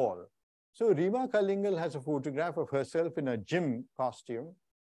against a wall. So Rima Kalingal has a photograph of herself in a gym costume,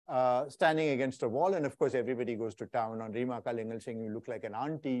 standing against a wall. And of course, everybody goes to town on Rima Kalingal, saying, you look like an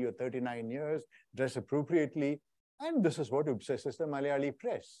auntie, you're 39 years, dress appropriately. And this is what obsesses the Malayali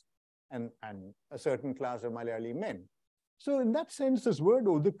press and a certain class of Malayali men. So in that sense, this word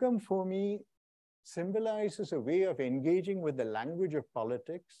Odukam for me symbolizes a way of engaging with the language of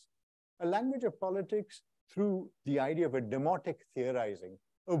politics, a language of politics through the idea of a demotic theorizing,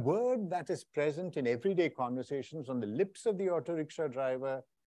 a word that is present in everyday conversations on the lips of the auto rickshaw driver,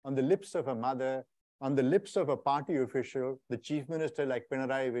 on the lips of a mother, on the lips of a party official, the chief minister like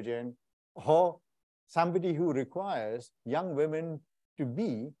Pinarayi Vijayan, or somebody who requires young women to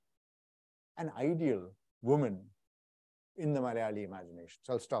be an ideal woman in the Malayali imagination.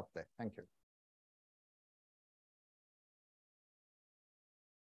 So I'll stop there. Thank you.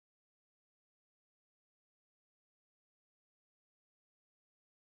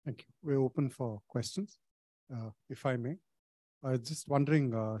 Thank you. We're open for questions, if I may. I was just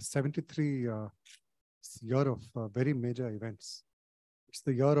wondering, 73 year of very major events. It's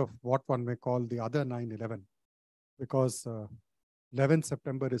the year of what one may call the other 9/11, because 11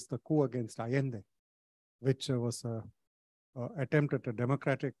 September is the coup against Allende, which was an attempt at a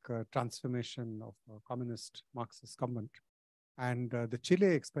democratic transformation of a communist Marxist government. And the Chile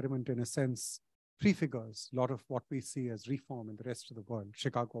experiment, in a sense, prefigures a lot of what we see as reform in the rest of the world,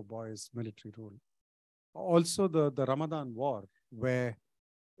 Chicago Boys, military rule. Also the Ramadan war, where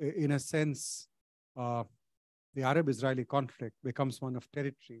in a sense, the Arab-Israeli conflict becomes one of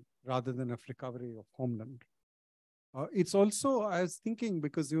territory rather than of recovery of homeland. It's also, I was thinking,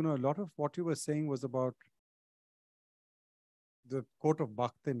 because, you know, a lot of what you were saying was about the quote of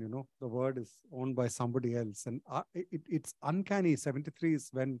Bakhtin, you know, the word is owned by somebody else. And it's uncanny. 73 is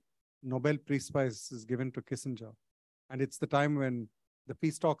when Nobel Peace Prize is given to Kissinger. And it's the time when the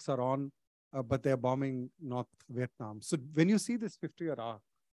peace talks are on, but they're bombing North Vietnam. So when you see this 50-year arc,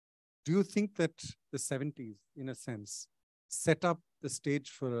 do you think that the 70s, in a sense, set up the stage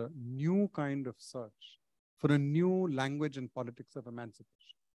for a new kind of search, for a new language and politics of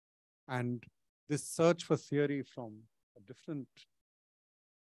emancipation? And this search for theory from a different,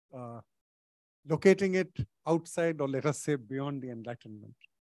 locating it outside, or let us say beyond the Enlightenment.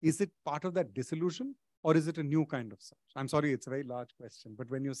 Is it part of that disillusion, or is it a new kind of search? I'm sorry, it's a very large question, but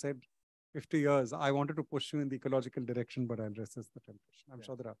when you said 50 years, I wanted to push you in the ecological direction, but I'll resist the temptation. I'm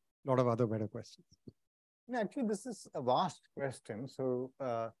sure there are a lot of other better questions. Actually, this is a vast question. So,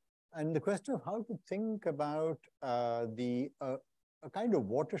 and the question of how to think about a kind of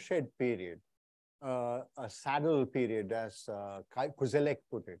watershed period, a saddle period, as Kozelek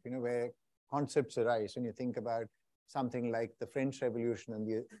put it, where concepts arise. When you think about something like the French Revolution and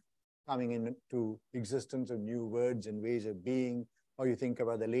the coming into existence of new words and ways of being, or you think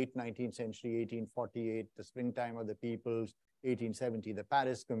about the late 19th century, 1848, the springtime of the peoples, 1870, the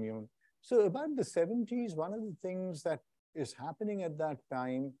Paris Commune. So about the 70s, one of the things that is happening at that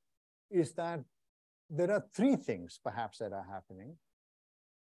time is that there are three things perhaps that are happening.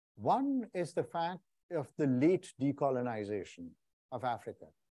 One is the fact of the late decolonization of Africa.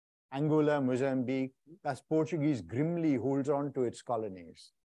 Angola, Mozambique, as Portuguese grimly holds on to its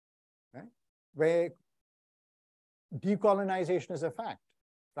colonies, right? Where decolonization is a fact.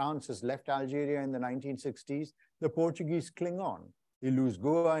 France has left Algeria in the 1960s. The Portuguese cling on. They lose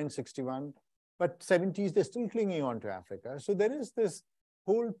Goa in 61, but 70s, they're still clinging on to Africa. So there is this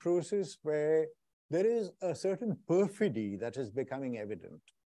whole process where there is a certain perfidy that is becoming evident,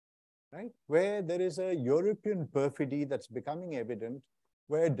 right? Where there is a European perfidy that's becoming evident,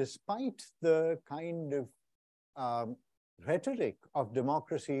 where despite the kind of rhetoric of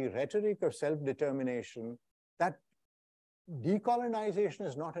democracy, rhetoric of self-determination, that decolonization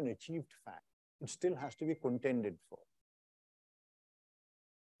is not an achieved fact. It still has to be contended for.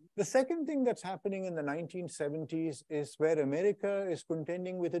 The second thing that's happening in the 1970s is where America is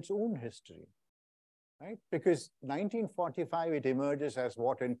contending with its own history, right? Because 1945, it emerges as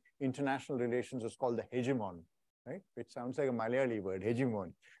what in international relations is called the hegemon, right? Which sounds like a Malayali word,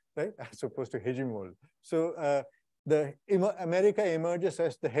 hegemon, right? As opposed to hegemon. So America emerges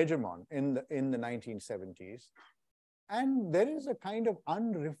as the hegemon in the 1970s. And there is a kind of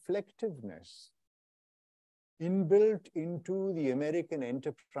unreflectiveness inbuilt into the American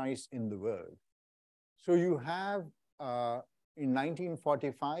enterprise in the world. So you have, in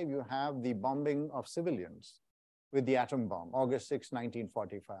 1945, you have the bombing of civilians with the atom bomb, August 6,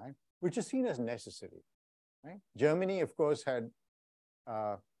 1945, which is seen as necessary, right? Germany, of course, had,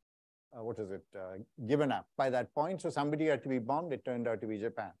 given up by that point. So somebody had to be bombed. It turned out to be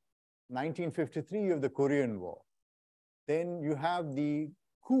Japan. 1953, you have the Korean War. Then you have the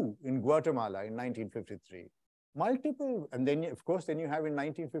coup in Guatemala in 1953. Multiple, and then, of course, then you have in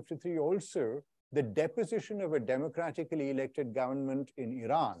 1953 also the deposition of a democratically elected government in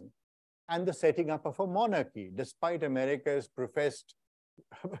Iran and the setting up of a monarchy, despite America's professed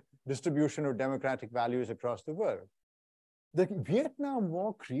distribution of democratic values across the world. The Vietnam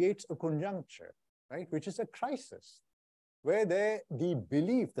War creates a conjuncture, right, which is a crisis, where the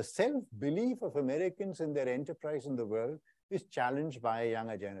belief, the self-belief of Americans in their enterprise in the world is challenged by a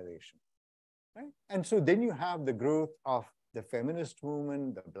younger generation, right? And so then you have the growth of the feminist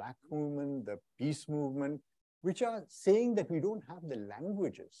movement, the Black movement, the peace movement, which are saying that we don't have the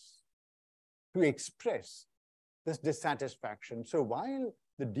languages to express this dissatisfaction. So while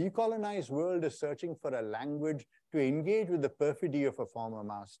the decolonized world is searching for a language to engage with the perfidy of a former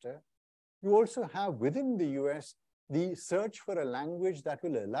master, you also have within the US the search for a language that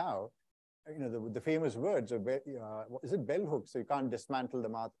will allow, the famous words of, is it bell hooks? So you can't dismantle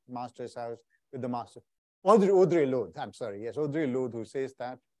the master's house with the master. Audre Lorde, I'm sorry, yes, Audre Lorde who says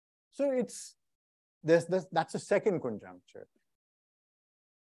that. So that's a second conjuncture.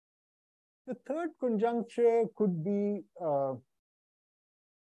 The third conjuncture could be the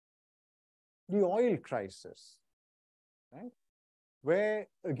oil crisis, right? Where,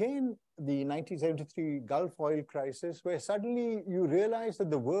 again, the 1973 Gulf oil crisis, where suddenly you realize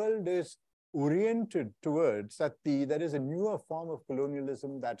that the world is oriented towards that there is a newer form of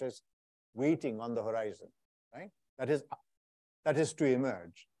colonialism that is waiting on the horizon, right? That is to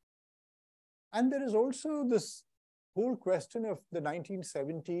emerge. And there is also this whole question of the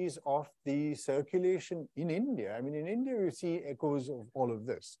 1970s of the circulation in India. I mean, in India, we see echoes of all of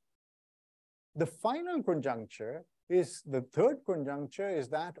this. The final conjuncture is, the third conjuncture is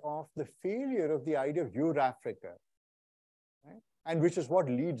that of the failure of the idea of Eurafrica, right? And which is what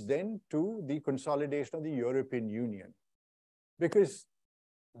leads then to the consolidation of the European Union. Because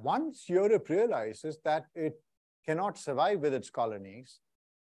once Europe realizes that it cannot survive with its colonies,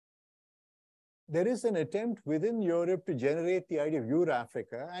 there is an attempt within Europe to generate the idea of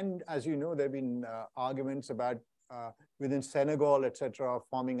Eurafrica. And as you know, there have been arguments about within Senegal, etc.,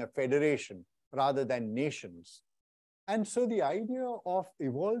 forming a federation rather than nations. And so the idea of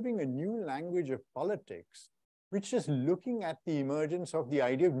evolving a new language of politics, which is looking at the emergence of the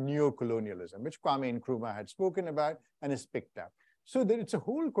idea of neocolonialism, which Kwame Nkrumah had spoken about and is picked up. So it's a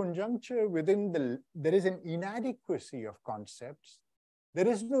whole conjuncture within there is an inadequacy of concepts. There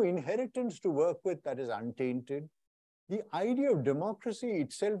is no inheritance to work with that is untainted. The idea of democracy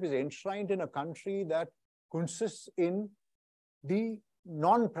itself is enshrined in a country that consists in the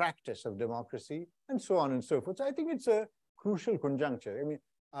non-practice of democracy, and so on and so forth. So I think it's a crucial conjuncture. I mean,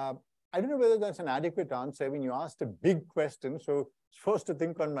 I don't know whether that's an adequate answer. I mean, you asked a big question, so it's forced to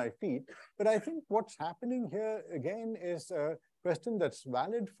think on my feet. But I think what's happening here, again, is a question that's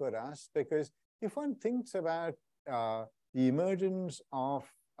valid for us, because if one thinks about the emergence of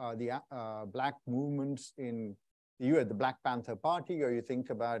the Black movements in the US, the Black Panther Party, or you think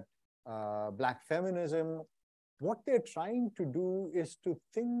about Black feminism, what they're trying to do is to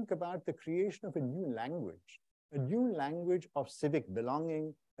think about the creation of a new language of civic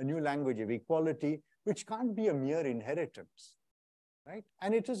belonging, a new language of equality, which can't be a mere inheritance, right?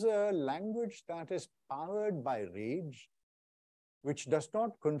 And it is a language that is powered by rage, which does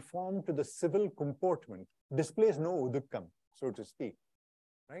not conform to the civil comportment, displays no udukam, so to speak,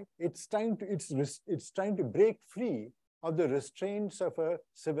 right? It's trying to break free of the restraints of a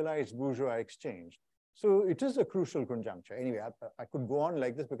civilized bourgeois exchange. So it is a crucial conjuncture. Anyway, I could go on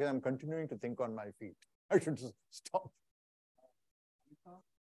like this because I'm continuing to think on my feet. I should just stop.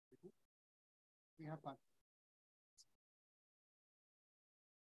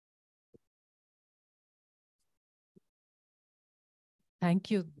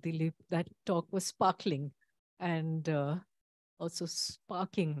 Thank you, Dilip. That talk was sparkling and also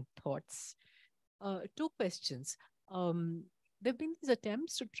sparking thoughts. Two questions. There have been these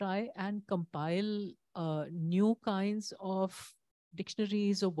attempts to try and compile new kinds of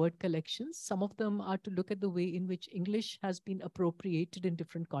dictionaries or word collections. Some of them are to look at the way in which English has been appropriated in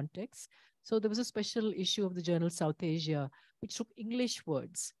different contexts. So there was a special issue of the journal South Asia, which took English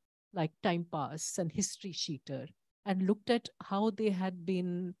words like time pass and history sheeter and looked at how they had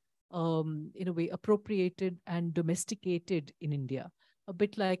been, in a way, appropriated and domesticated in India. A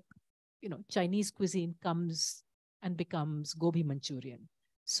bit like, Chinese cuisine comes and becomes Gobi Manchurian.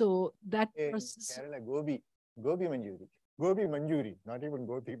 So that process... Kerala, Gobi Manchuri, not even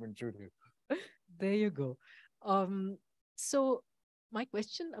Gobi Manchurian. There you go. So my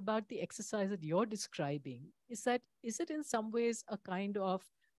question about the exercise that you're describing is that, is it in some ways a kind of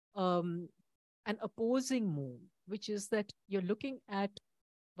an opposing move, which is that you're looking at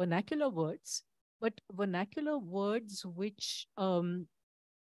vernacular words, but vernacular words which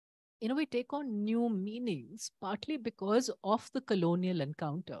in a way take on new meanings, partly because of the colonial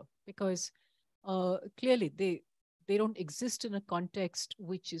encounter, because clearly they don't exist in a context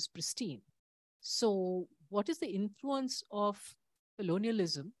which is pristine. So what is the influence of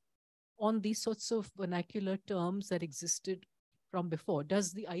colonialism on these sorts of vernacular terms that existed from before?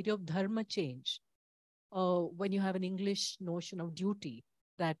 Does the idea of dharma change when you have an English notion of duty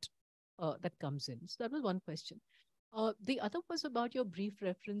that comes in? So that was one question. The other was about your brief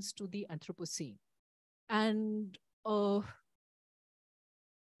reference to the Anthropocene. And,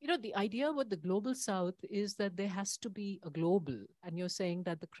 the idea with the global South is that there has to be a global, and you're saying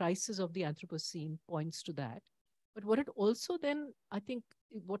that the crisis of the Anthropocene points to that. But what it also then, I think,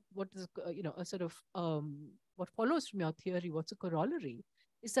 what is, a sort of, what follows from your theory, what's a corollary,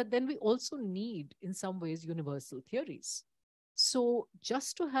 is that then we also need, in some ways, universal theories. So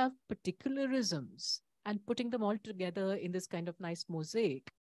just to have particularisms and putting them all together in this kind of nice mosaic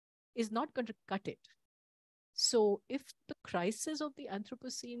is not going to cut it. So if the crisis of the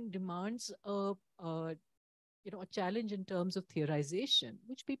Anthropocene demands a challenge in terms of theorization,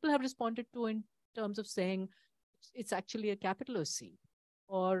 which people have responded to in terms of saying it's actually a capital O C,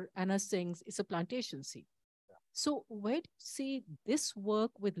 or Anna saying it's a plantation C. Yeah. So where do you see this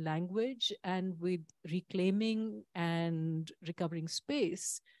work with language and with reclaiming and recovering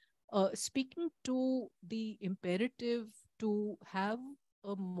space, speaking to the imperative to have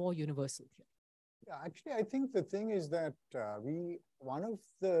a more universal theory? Yeah, actually, I think the thing is that one of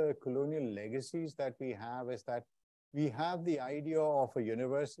the colonial legacies that we have is that we have the idea of a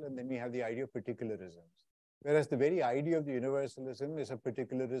universal, and then we have the idea of particularisms. Whereas the very idea of the universalism is a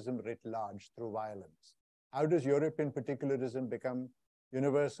particularism writ large through violence. How does European particularism become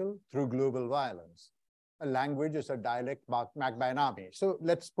universal? Through global violence. A language is a dialect marked by an army. So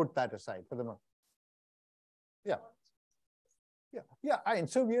let's put that aside for the moment. Yeah. And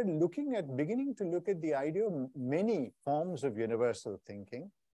so we are beginning to look at the idea of many forms of universal thinking,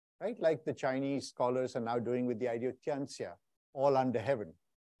 right? Like the Chinese scholars are now doing with the idea of Tianxia, all under heaven,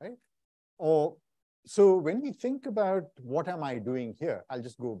 right? So when we think about what am I doing here, I'll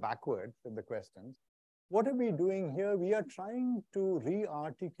just go backward with the questions. What are we doing here? We are trying to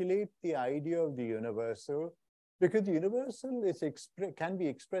re-articulate the idea of the universal because the universal is can be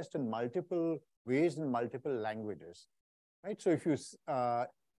expressed in multiple ways in multiple languages, right? So if you,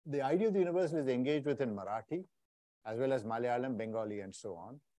 the idea of the universal is engaged with in Marathi, as well as Malayalam, Bengali, and so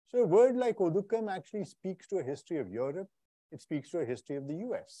on. So a word like Odukam actually speaks to a history of Europe. It speaks to a history of the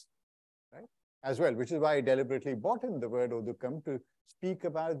US, right? As well, which is why I deliberately brought in the word Odukam to speak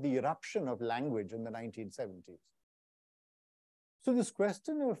about the eruption of language in the 1970s. So this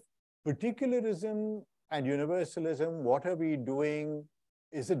question of particularism and universalism, what are we doing?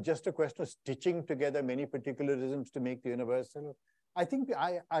 Is it just a question of stitching together many particularisms to make the universal? I think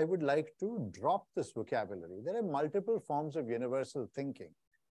I would like to drop this vocabulary. There are multiple forms of universal thinking.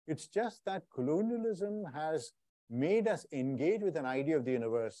 It's just that colonialism has made us engage with an idea of the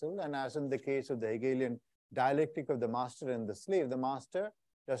universal, and as in the case of the Hegelian dialectic of the master and the slave, the master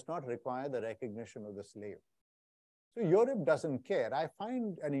does not require the recognition of the slave. So Europe doesn't care. I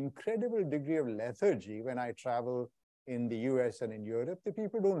find an incredible degree of lethargy when I travel in the US and in Europe. The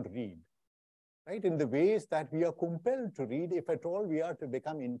people don't read, right? In the ways that we are compelled to read, if at all we are to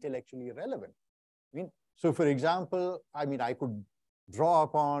become intellectually relevant. I mean, so for example, I mean, I could draw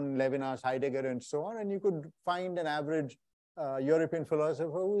upon Levinas, Heidegger, and so on, and you could find an average European philosopher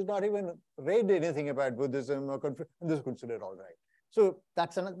who's not even read anything about Buddhism or this is considered all right. So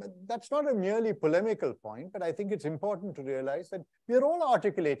that's not a merely polemical point, but I think it's important to realize that we're all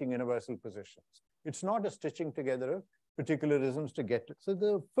articulating universal positions. It's not a stitching together of particularisms to get to. So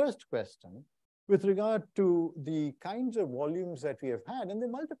the first question, with regard to the kinds of volumes that we have had, and the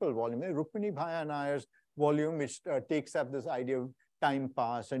multiple volumes, Rukmini Bhaya Nair's volume, which takes up this idea of time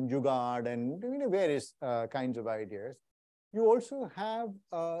pass and jugaad and various kinds of ideas. You also have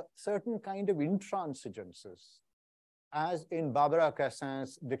a certain kind of intransigences, as in Barbara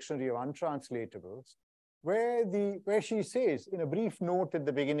Cassin's Dictionary of Untranslatables, where she says in a brief note at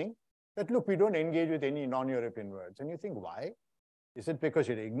the beginning that, look, we don't engage with any non-European words. And you think, why? Is it because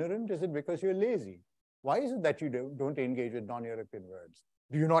you're ignorant? Is it because you're lazy? Why is it that you don't engage with non-European words?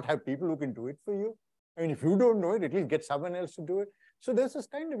 Do you not have people who can do it for you? I mean, if you don't know it, at least get someone else to do it. So there's this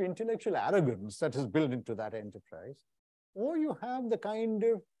kind of intellectual arrogance that is built into that enterprise. Or you have the kind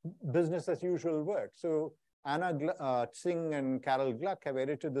of business as usual work. So Anna Tsing and Carol Gluck have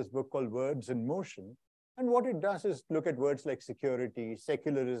edited this book called Words in Motion. And what it does is look at words like security,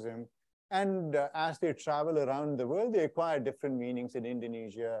 secularism, and as they travel around the world, they acquire different meanings in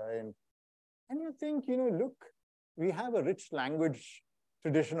Indonesia. And you think, look, we have a rich language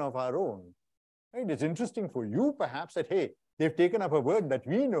tradition of our own. Right? It's interesting for you, perhaps, that, hey, they've taken up a word that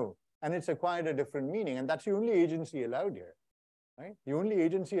we know, and it's acquired a different meaning. And that's the only agency allowed here. Right? The only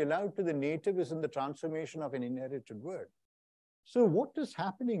agency allowed to the native is in the transformation of an inherited word. So what is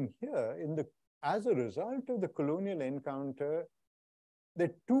happening here as a result of the colonial encounter, there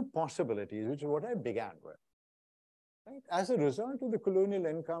are two possibilities, which is what I began with. Right? As a result of the colonial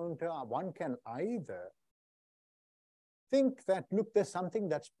encounter, one can either think that, look, there's something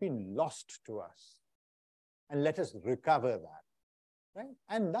that's been lost to us, and let us recover that. Right?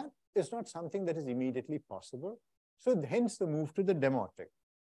 And that is not something that is immediately possible. So hence the move to the demotic.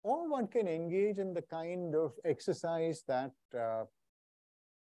 Or one can engage in the kind of exercise that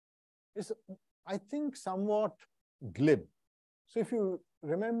is, I think, somewhat glib. So if you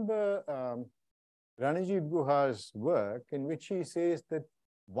remember Ranajit Guha's work, in which he says that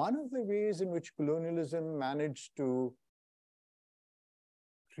one of the ways in which colonialism managed to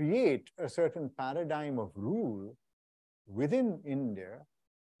create a certain paradigm of rule within India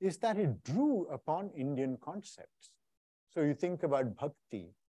is that it drew upon Indian concepts. So you think about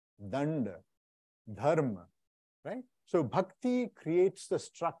bhakti, danda, dharma, right? So bhakti creates the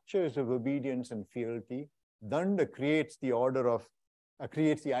structures of obedience and fealty. Danda creates the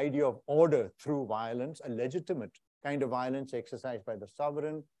creates the idea of order through violence, a legitimate kind of violence exercised by the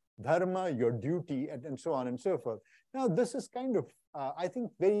sovereign. Dharma, your duty, and so on and so forth. Now, this is kind of, I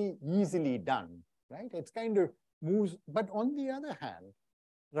think, very easily done, right? It's kind of moves, but on the other hand,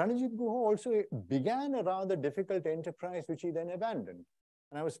 Ranajit Guha also began a rather difficult enterprise, which he then abandoned.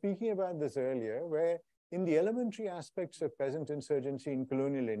 And I was speaking about this earlier, where in the elementary aspects of peasant insurgency in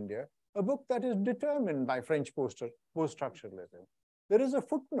colonial India, a book that is determined by French post-structuralism, there is a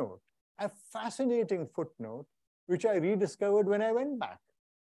footnote, a fascinating footnote, which I rediscovered when I went back,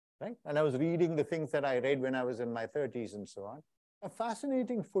 right? And I was reading the things that I read when I was in my 30s and so on. A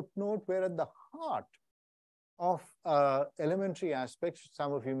fascinating footnote where at the heart of elementary aspects,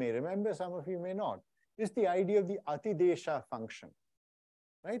 some of you may remember, some of you may not, is the idea of the atidesha function,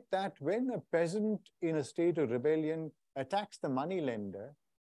 right? That when a peasant in a state of rebellion attacks the moneylender,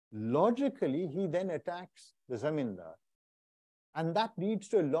 logically, he then attacks the zamindar. And that leads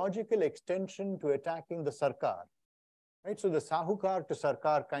to a logical extension to attacking the sarkar, right? So the sahukar to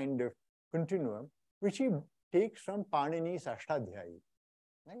sarkar kind of continuum, which he takes from Panini's Ashtadhyayi,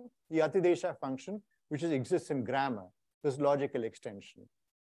 right? The atidesha function, which exists in grammar, this logical extension.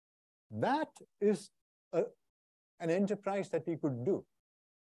 That is an enterprise that we could do,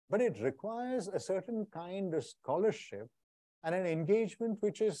 but it requires a certain kind of scholarship and an engagement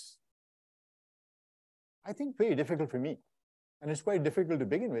which is, I think, very difficult for me. And it's quite difficult to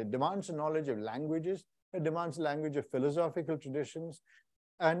begin with. It demands a knowledge of languages. It demands a language of philosophical traditions.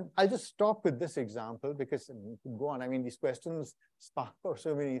 And I'll just stop with this example because you can go on. I mean, these questions spark for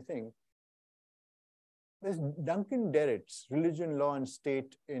so many things. There's Duncan Derritt's Religion, Law, and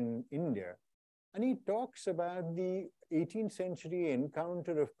State in India. And he talks about the 18th century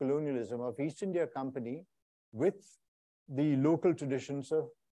encounter of colonialism of East India Company with the local traditions of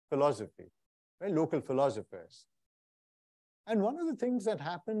philosophy, right? Local philosophers. And one of the things that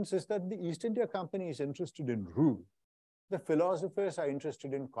happens is that the East India Company is interested in rule. The philosophers are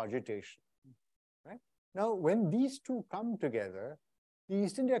interested in cogitation, right? Now, when these two come together, the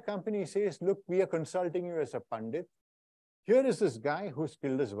East India Company says, look, we are consulting you as a Pandit. Here is this guy who's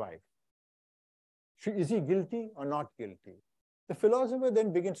killed his wife. Is he guilty or not guilty? The philosopher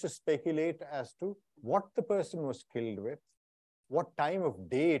then begins to speculate as to what the person was killed with, what time of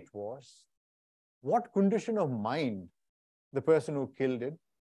day it was, what condition of mind the person who killed it.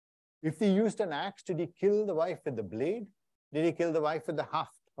 If he used an axe, did he kill the wife with the blade? Did he kill the wife with the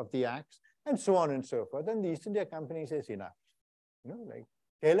haft of the axe? And so on and so forth. And the East India Company says, enough. You know, like,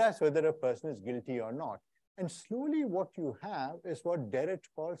 tell us whether a person is guilty or not. And slowly what you have is what Derrida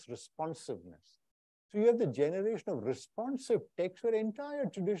calls responsiveness. So you have the generation of responsive texts where entire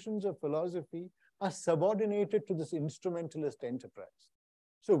traditions of philosophy are subordinated to this instrumentalist enterprise.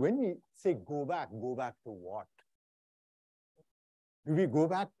 So when we say go back to what? Do we go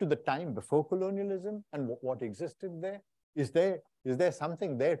back to the time before colonialism and what existed there? Is there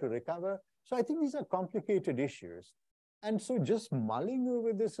something there to recover? So I think these are complicated issues. And so just mulling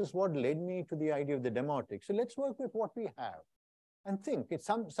over this is what led me to the idea of the demotic. So let's work with what we have and think.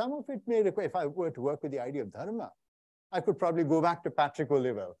 Some of it may require, if I were to work with the idea of dharma, I could probably go back to Patrick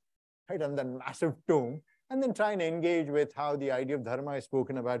Olivelle, right, on that massive tome, and then try and engage with how the idea of dharma is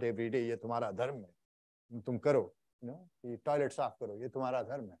spoken about every day. Ye tumhara dharma hai, tum karo. You know, the toilet saaf karo, ye tumhara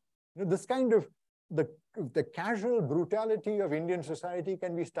dharma hai. You know, this kind of the casual brutality of Indian society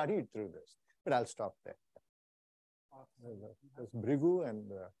can be studied through this. But I'll stop there. There's Brigu and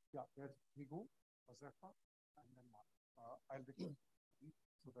yeah, there's Brigu, Josefa, and then I'll begin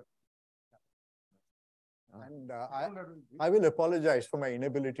so that. Yeah. And I will apologize for my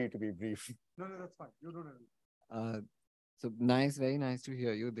inability to be brief. No, that's fine. You don't have. So nice, very nice to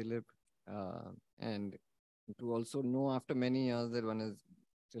hear you, Dilip, and to also know after many years that one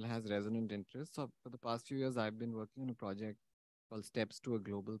still has resonant interest. So for the past few years, I've been working on a project called Steps to a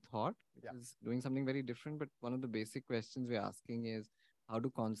Global Thought, which is doing something very different. But one of the basic questions we're asking is, how do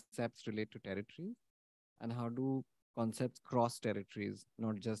concepts relate to territories? And how do concepts cross territories,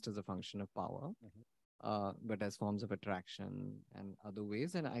 not just as a function of power, but as forms of attraction and other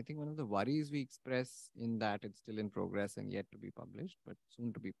ways? And I think one of the worries we express in that, it's still in progress and yet to be published, but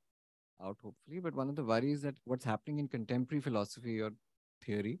soon to be out, hopefully. But one of the worries that what's happening in contemporary philosophy or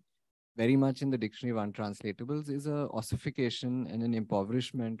theory, very much in the dictionary of untranslatables, is a ossification and an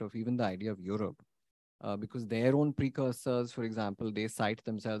impoverishment of even the idea of Europe. Because their own precursors, for example, they cite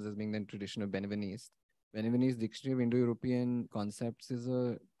themselves as being the tradition of Benveniste. Benveniste's Dictionary of Indo-European Concepts is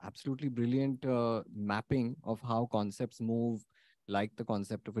a absolutely brilliant mapping of how concepts move, like the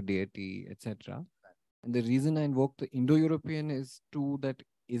concept of a deity, etc. And the reason I invoke the Indo-European is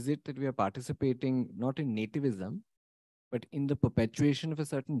is it that we are participating not in nativism, but in the perpetuation of a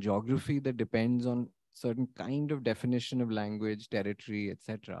certain geography that depends on certain kind of definition of language, territory,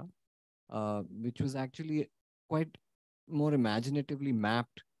 etc., which was actually quite more imaginatively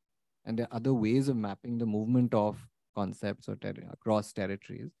mapped. And there are other ways of mapping the movement of concepts or across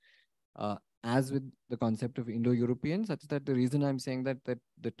territories, as with the concept of Indo-European, such that the reason I'm saying that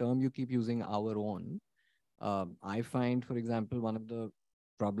the term you keep using, our own, I find, for example, one of the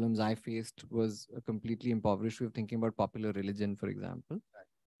problems I faced was a completely impoverished way of thinking about popular religion, for example,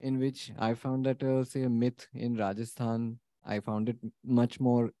 in which I found that, say, a myth in Rajasthan, I found it much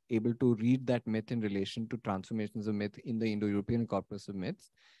more able to read that myth in relation to transformations of myth in the Indo-European corpus of myths,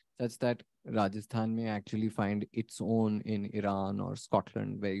 such that Rajasthan may actually find its own in Iran or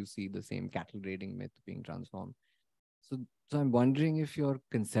Scotland, where you see the same cattle raiding myth being transformed. So I'm wondering if your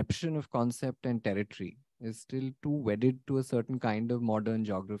conception of concept and territory is still too wedded to a certain kind of modern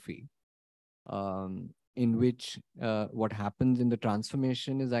geography, in which what happens in the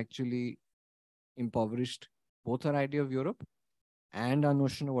transformation is actually impoverished both our idea of Europe and our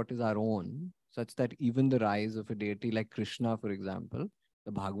notion of what is our own, such that even the rise of a deity like Krishna, for example,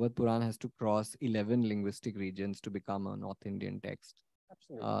 the Bhagavad Puran has to cross 11 linguistic regions to become a North Indian text.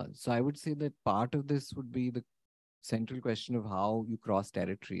 Absolutely. So I would say that part of this would be the central question of how you cross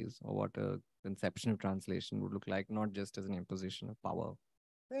territories, or what a conception of translation would look like, not just as an imposition of power.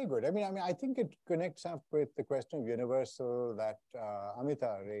 Very good. I think it connects up with the question of universal that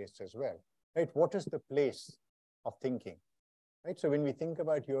Amita raised as well. Right? What is the place of thinking? Right? So when we think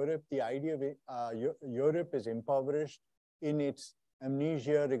about Europe, the idea of Europe is impoverished in its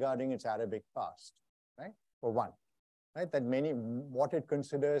amnesia regarding its Arabic past. Right? For one, right? That what it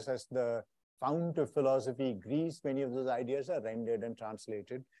considers as the fount of philosophy, Greece, many of those ideas are rendered and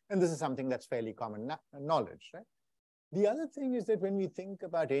translated, and this is something that's fairly common knowledge, right? The other thing is that when we think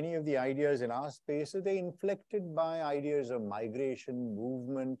about any of the ideas in our space, they're inflected by ideas of migration,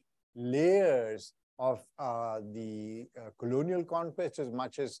 movement, layers of the colonial conquest as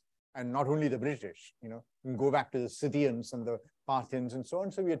much as, and not only the British, go back to the Scythians and the Parthians and so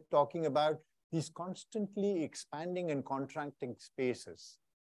on. So we are talking about these constantly expanding and contracting spaces,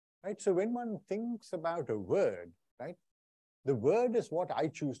 right? So when one thinks about a word, right, the word is what I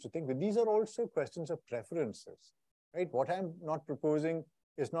choose to think with. These are also questions of preferences. Right? What I'm not proposing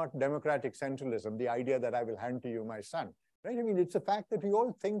is not democratic centralism, the idea that I will hand to you my son. Right? I mean, it's a fact that we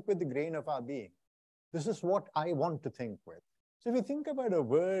all think with the grain of our being. This is what I want to think with. So if you think about a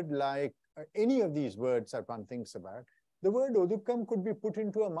word like any of these words that one thinks about, the word Odukam could be put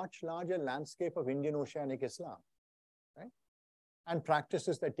into a much larger landscape of Indian Oceanic Islam. Right? And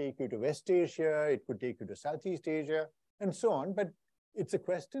practices that take you to West Asia, it could take you to Southeast Asia, and so on. But it's a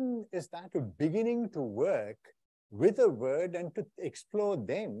question, is that of beginning to work with a word and to explore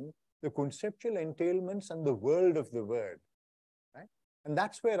then the conceptual entailments and the world of the word, right? And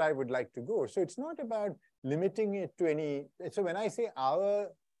that's where I would like to go. So it's not about limiting it to any, so when I say our,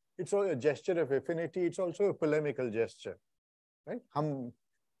 it's all a gesture of affinity, it's also a polemical gesture, right? Hum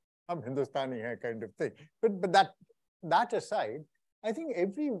Hindustani hai kind of thing. But that aside, I think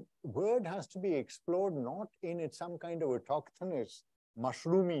every word has to be explored not in its some kind of autochthonous,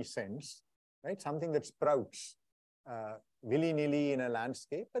 mushroomy sense, right? Something that sprouts willy-nilly in a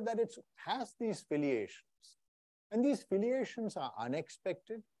landscape, but that it has these filiations. And these filiations are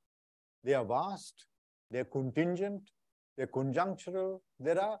unexpected, they are vast, they're contingent, they're conjunctural,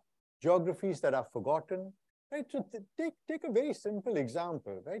 there are geographies that are forgotten. Right? So take a very simple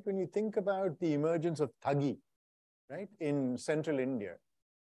example, right? When you think about the emergence of Thagi, right, in central India,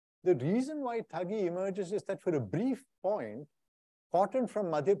 the reason why Thagi emerges is that for a brief point, cotton from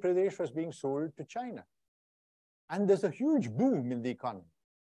Madhya Pradesh was being sold to China. And there's a huge boom in the economy.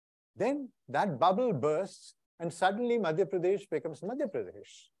 Then that bubble bursts, and suddenly Madhya Pradesh becomes Madhya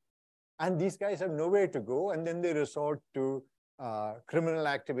Pradesh. And these guys have nowhere to go, and then they resort to criminal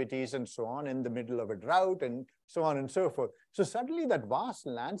activities and so on in the middle of a drought and so on and so forth. So suddenly that vast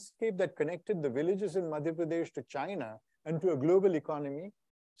landscape that connected the villages in Madhya Pradesh to China and to a global economy.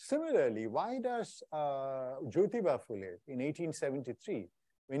 Similarly, why does Jyotiba Phule in 1873,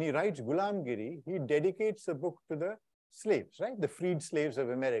 when he writes Gulamgiri, he dedicates the book to the slaves, right? The freed slaves of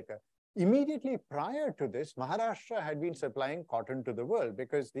America. Immediately prior to this, Maharashtra had been supplying cotton to the world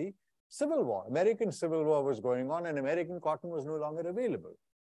because the Civil War, American Civil War was going on and American cotton was no longer available,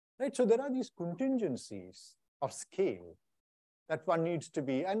 right? So there are these contingencies of scale that one needs to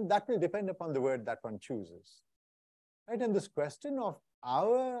be, and that will depend upon the word that one chooses, right? And this question of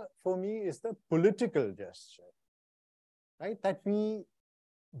for me, is the political gesture, right? That we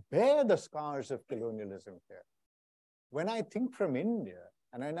bear the scars of colonialism here. When I think from India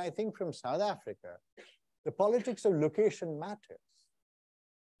and when I think from South Africa, the politics of location matters.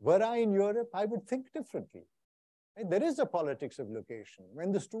 Were I in Europe, I would think differently. Right? There is a politics of location.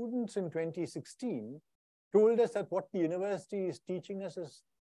 When the students in 2016 told us that what the university is teaching us is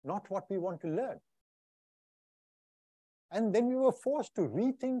not what we want to learn. And then we were forced to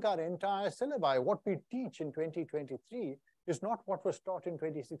rethink our entire syllabi. What we teach in 2023 is not what was taught in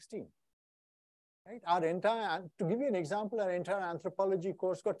 2016. Right? To give you an example, our entire anthropology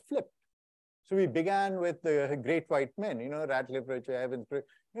course got flipped. So we began with the great white men, Radcliffe, Pritchard, Evans,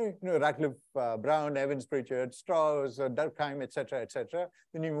 Radcliffe, Brown, Evans, Pritchard, Strauss, Durkheim, etc., etc.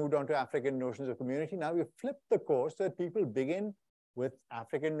 Then we moved on to African notions of community. Now we flipped the course so that people begin with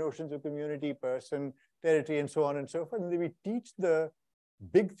African notions of community, person, territory, and so on and so forth. And then we teach the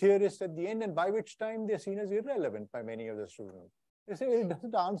big theorists at the end, and by which time they're seen as irrelevant by many of the students. They say it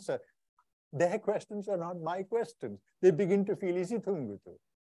doesn't answer. Their questions are not my questions. They begin to feel easy thungutu.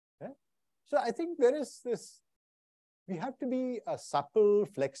 So I think there is this, we have to be supple,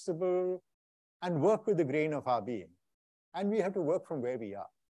 flexible, and work with the grain of our being. And we have to work from where we are.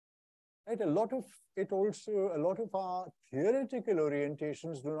 Right? A lot of our theoretical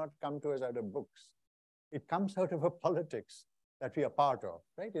orientations do not come to us out of books. It comes out of a politics that we are part of,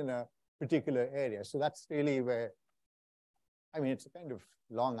 right, in a particular area. So that's really where, I mean, it's a kind of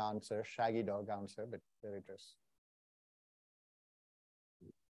long answer, shaggy dog answer, but there it is.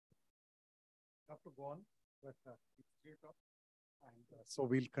 Have to go on, but it's 3 o'clock. And so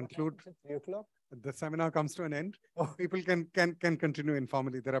we'll conclude. 3 o'clock? The seminar comes to an end. Oh. People can continue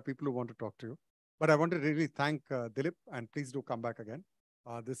informally. There are people who want to talk to you. But I want to really thank Dilip, and please do come back again.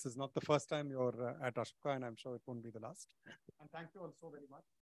 This is not the first time you're at Ashoka, and I'm sure it won't be the last. And thank you all so very much.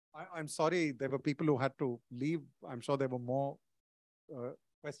 I'm sorry there were people who had to leave. I'm sure there were more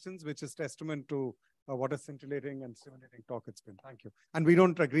questions, which is testament to what a scintillating and stimulating talk it's been. Thank you. And we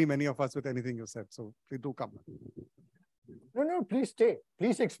don't agree, many of us, with anything you said. So please do come. No, please stay.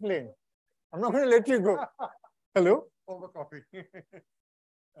 Please explain. I'm not going to let you go. Hello? Over coffee.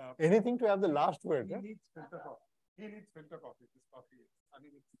 Anything to have the last word. He needs filter coffee. He needs filter coffee. This coffee. I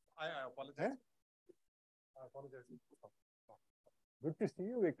mean, I apologize. Eh? I apologize. Good to see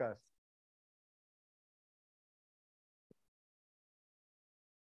you, Vikas.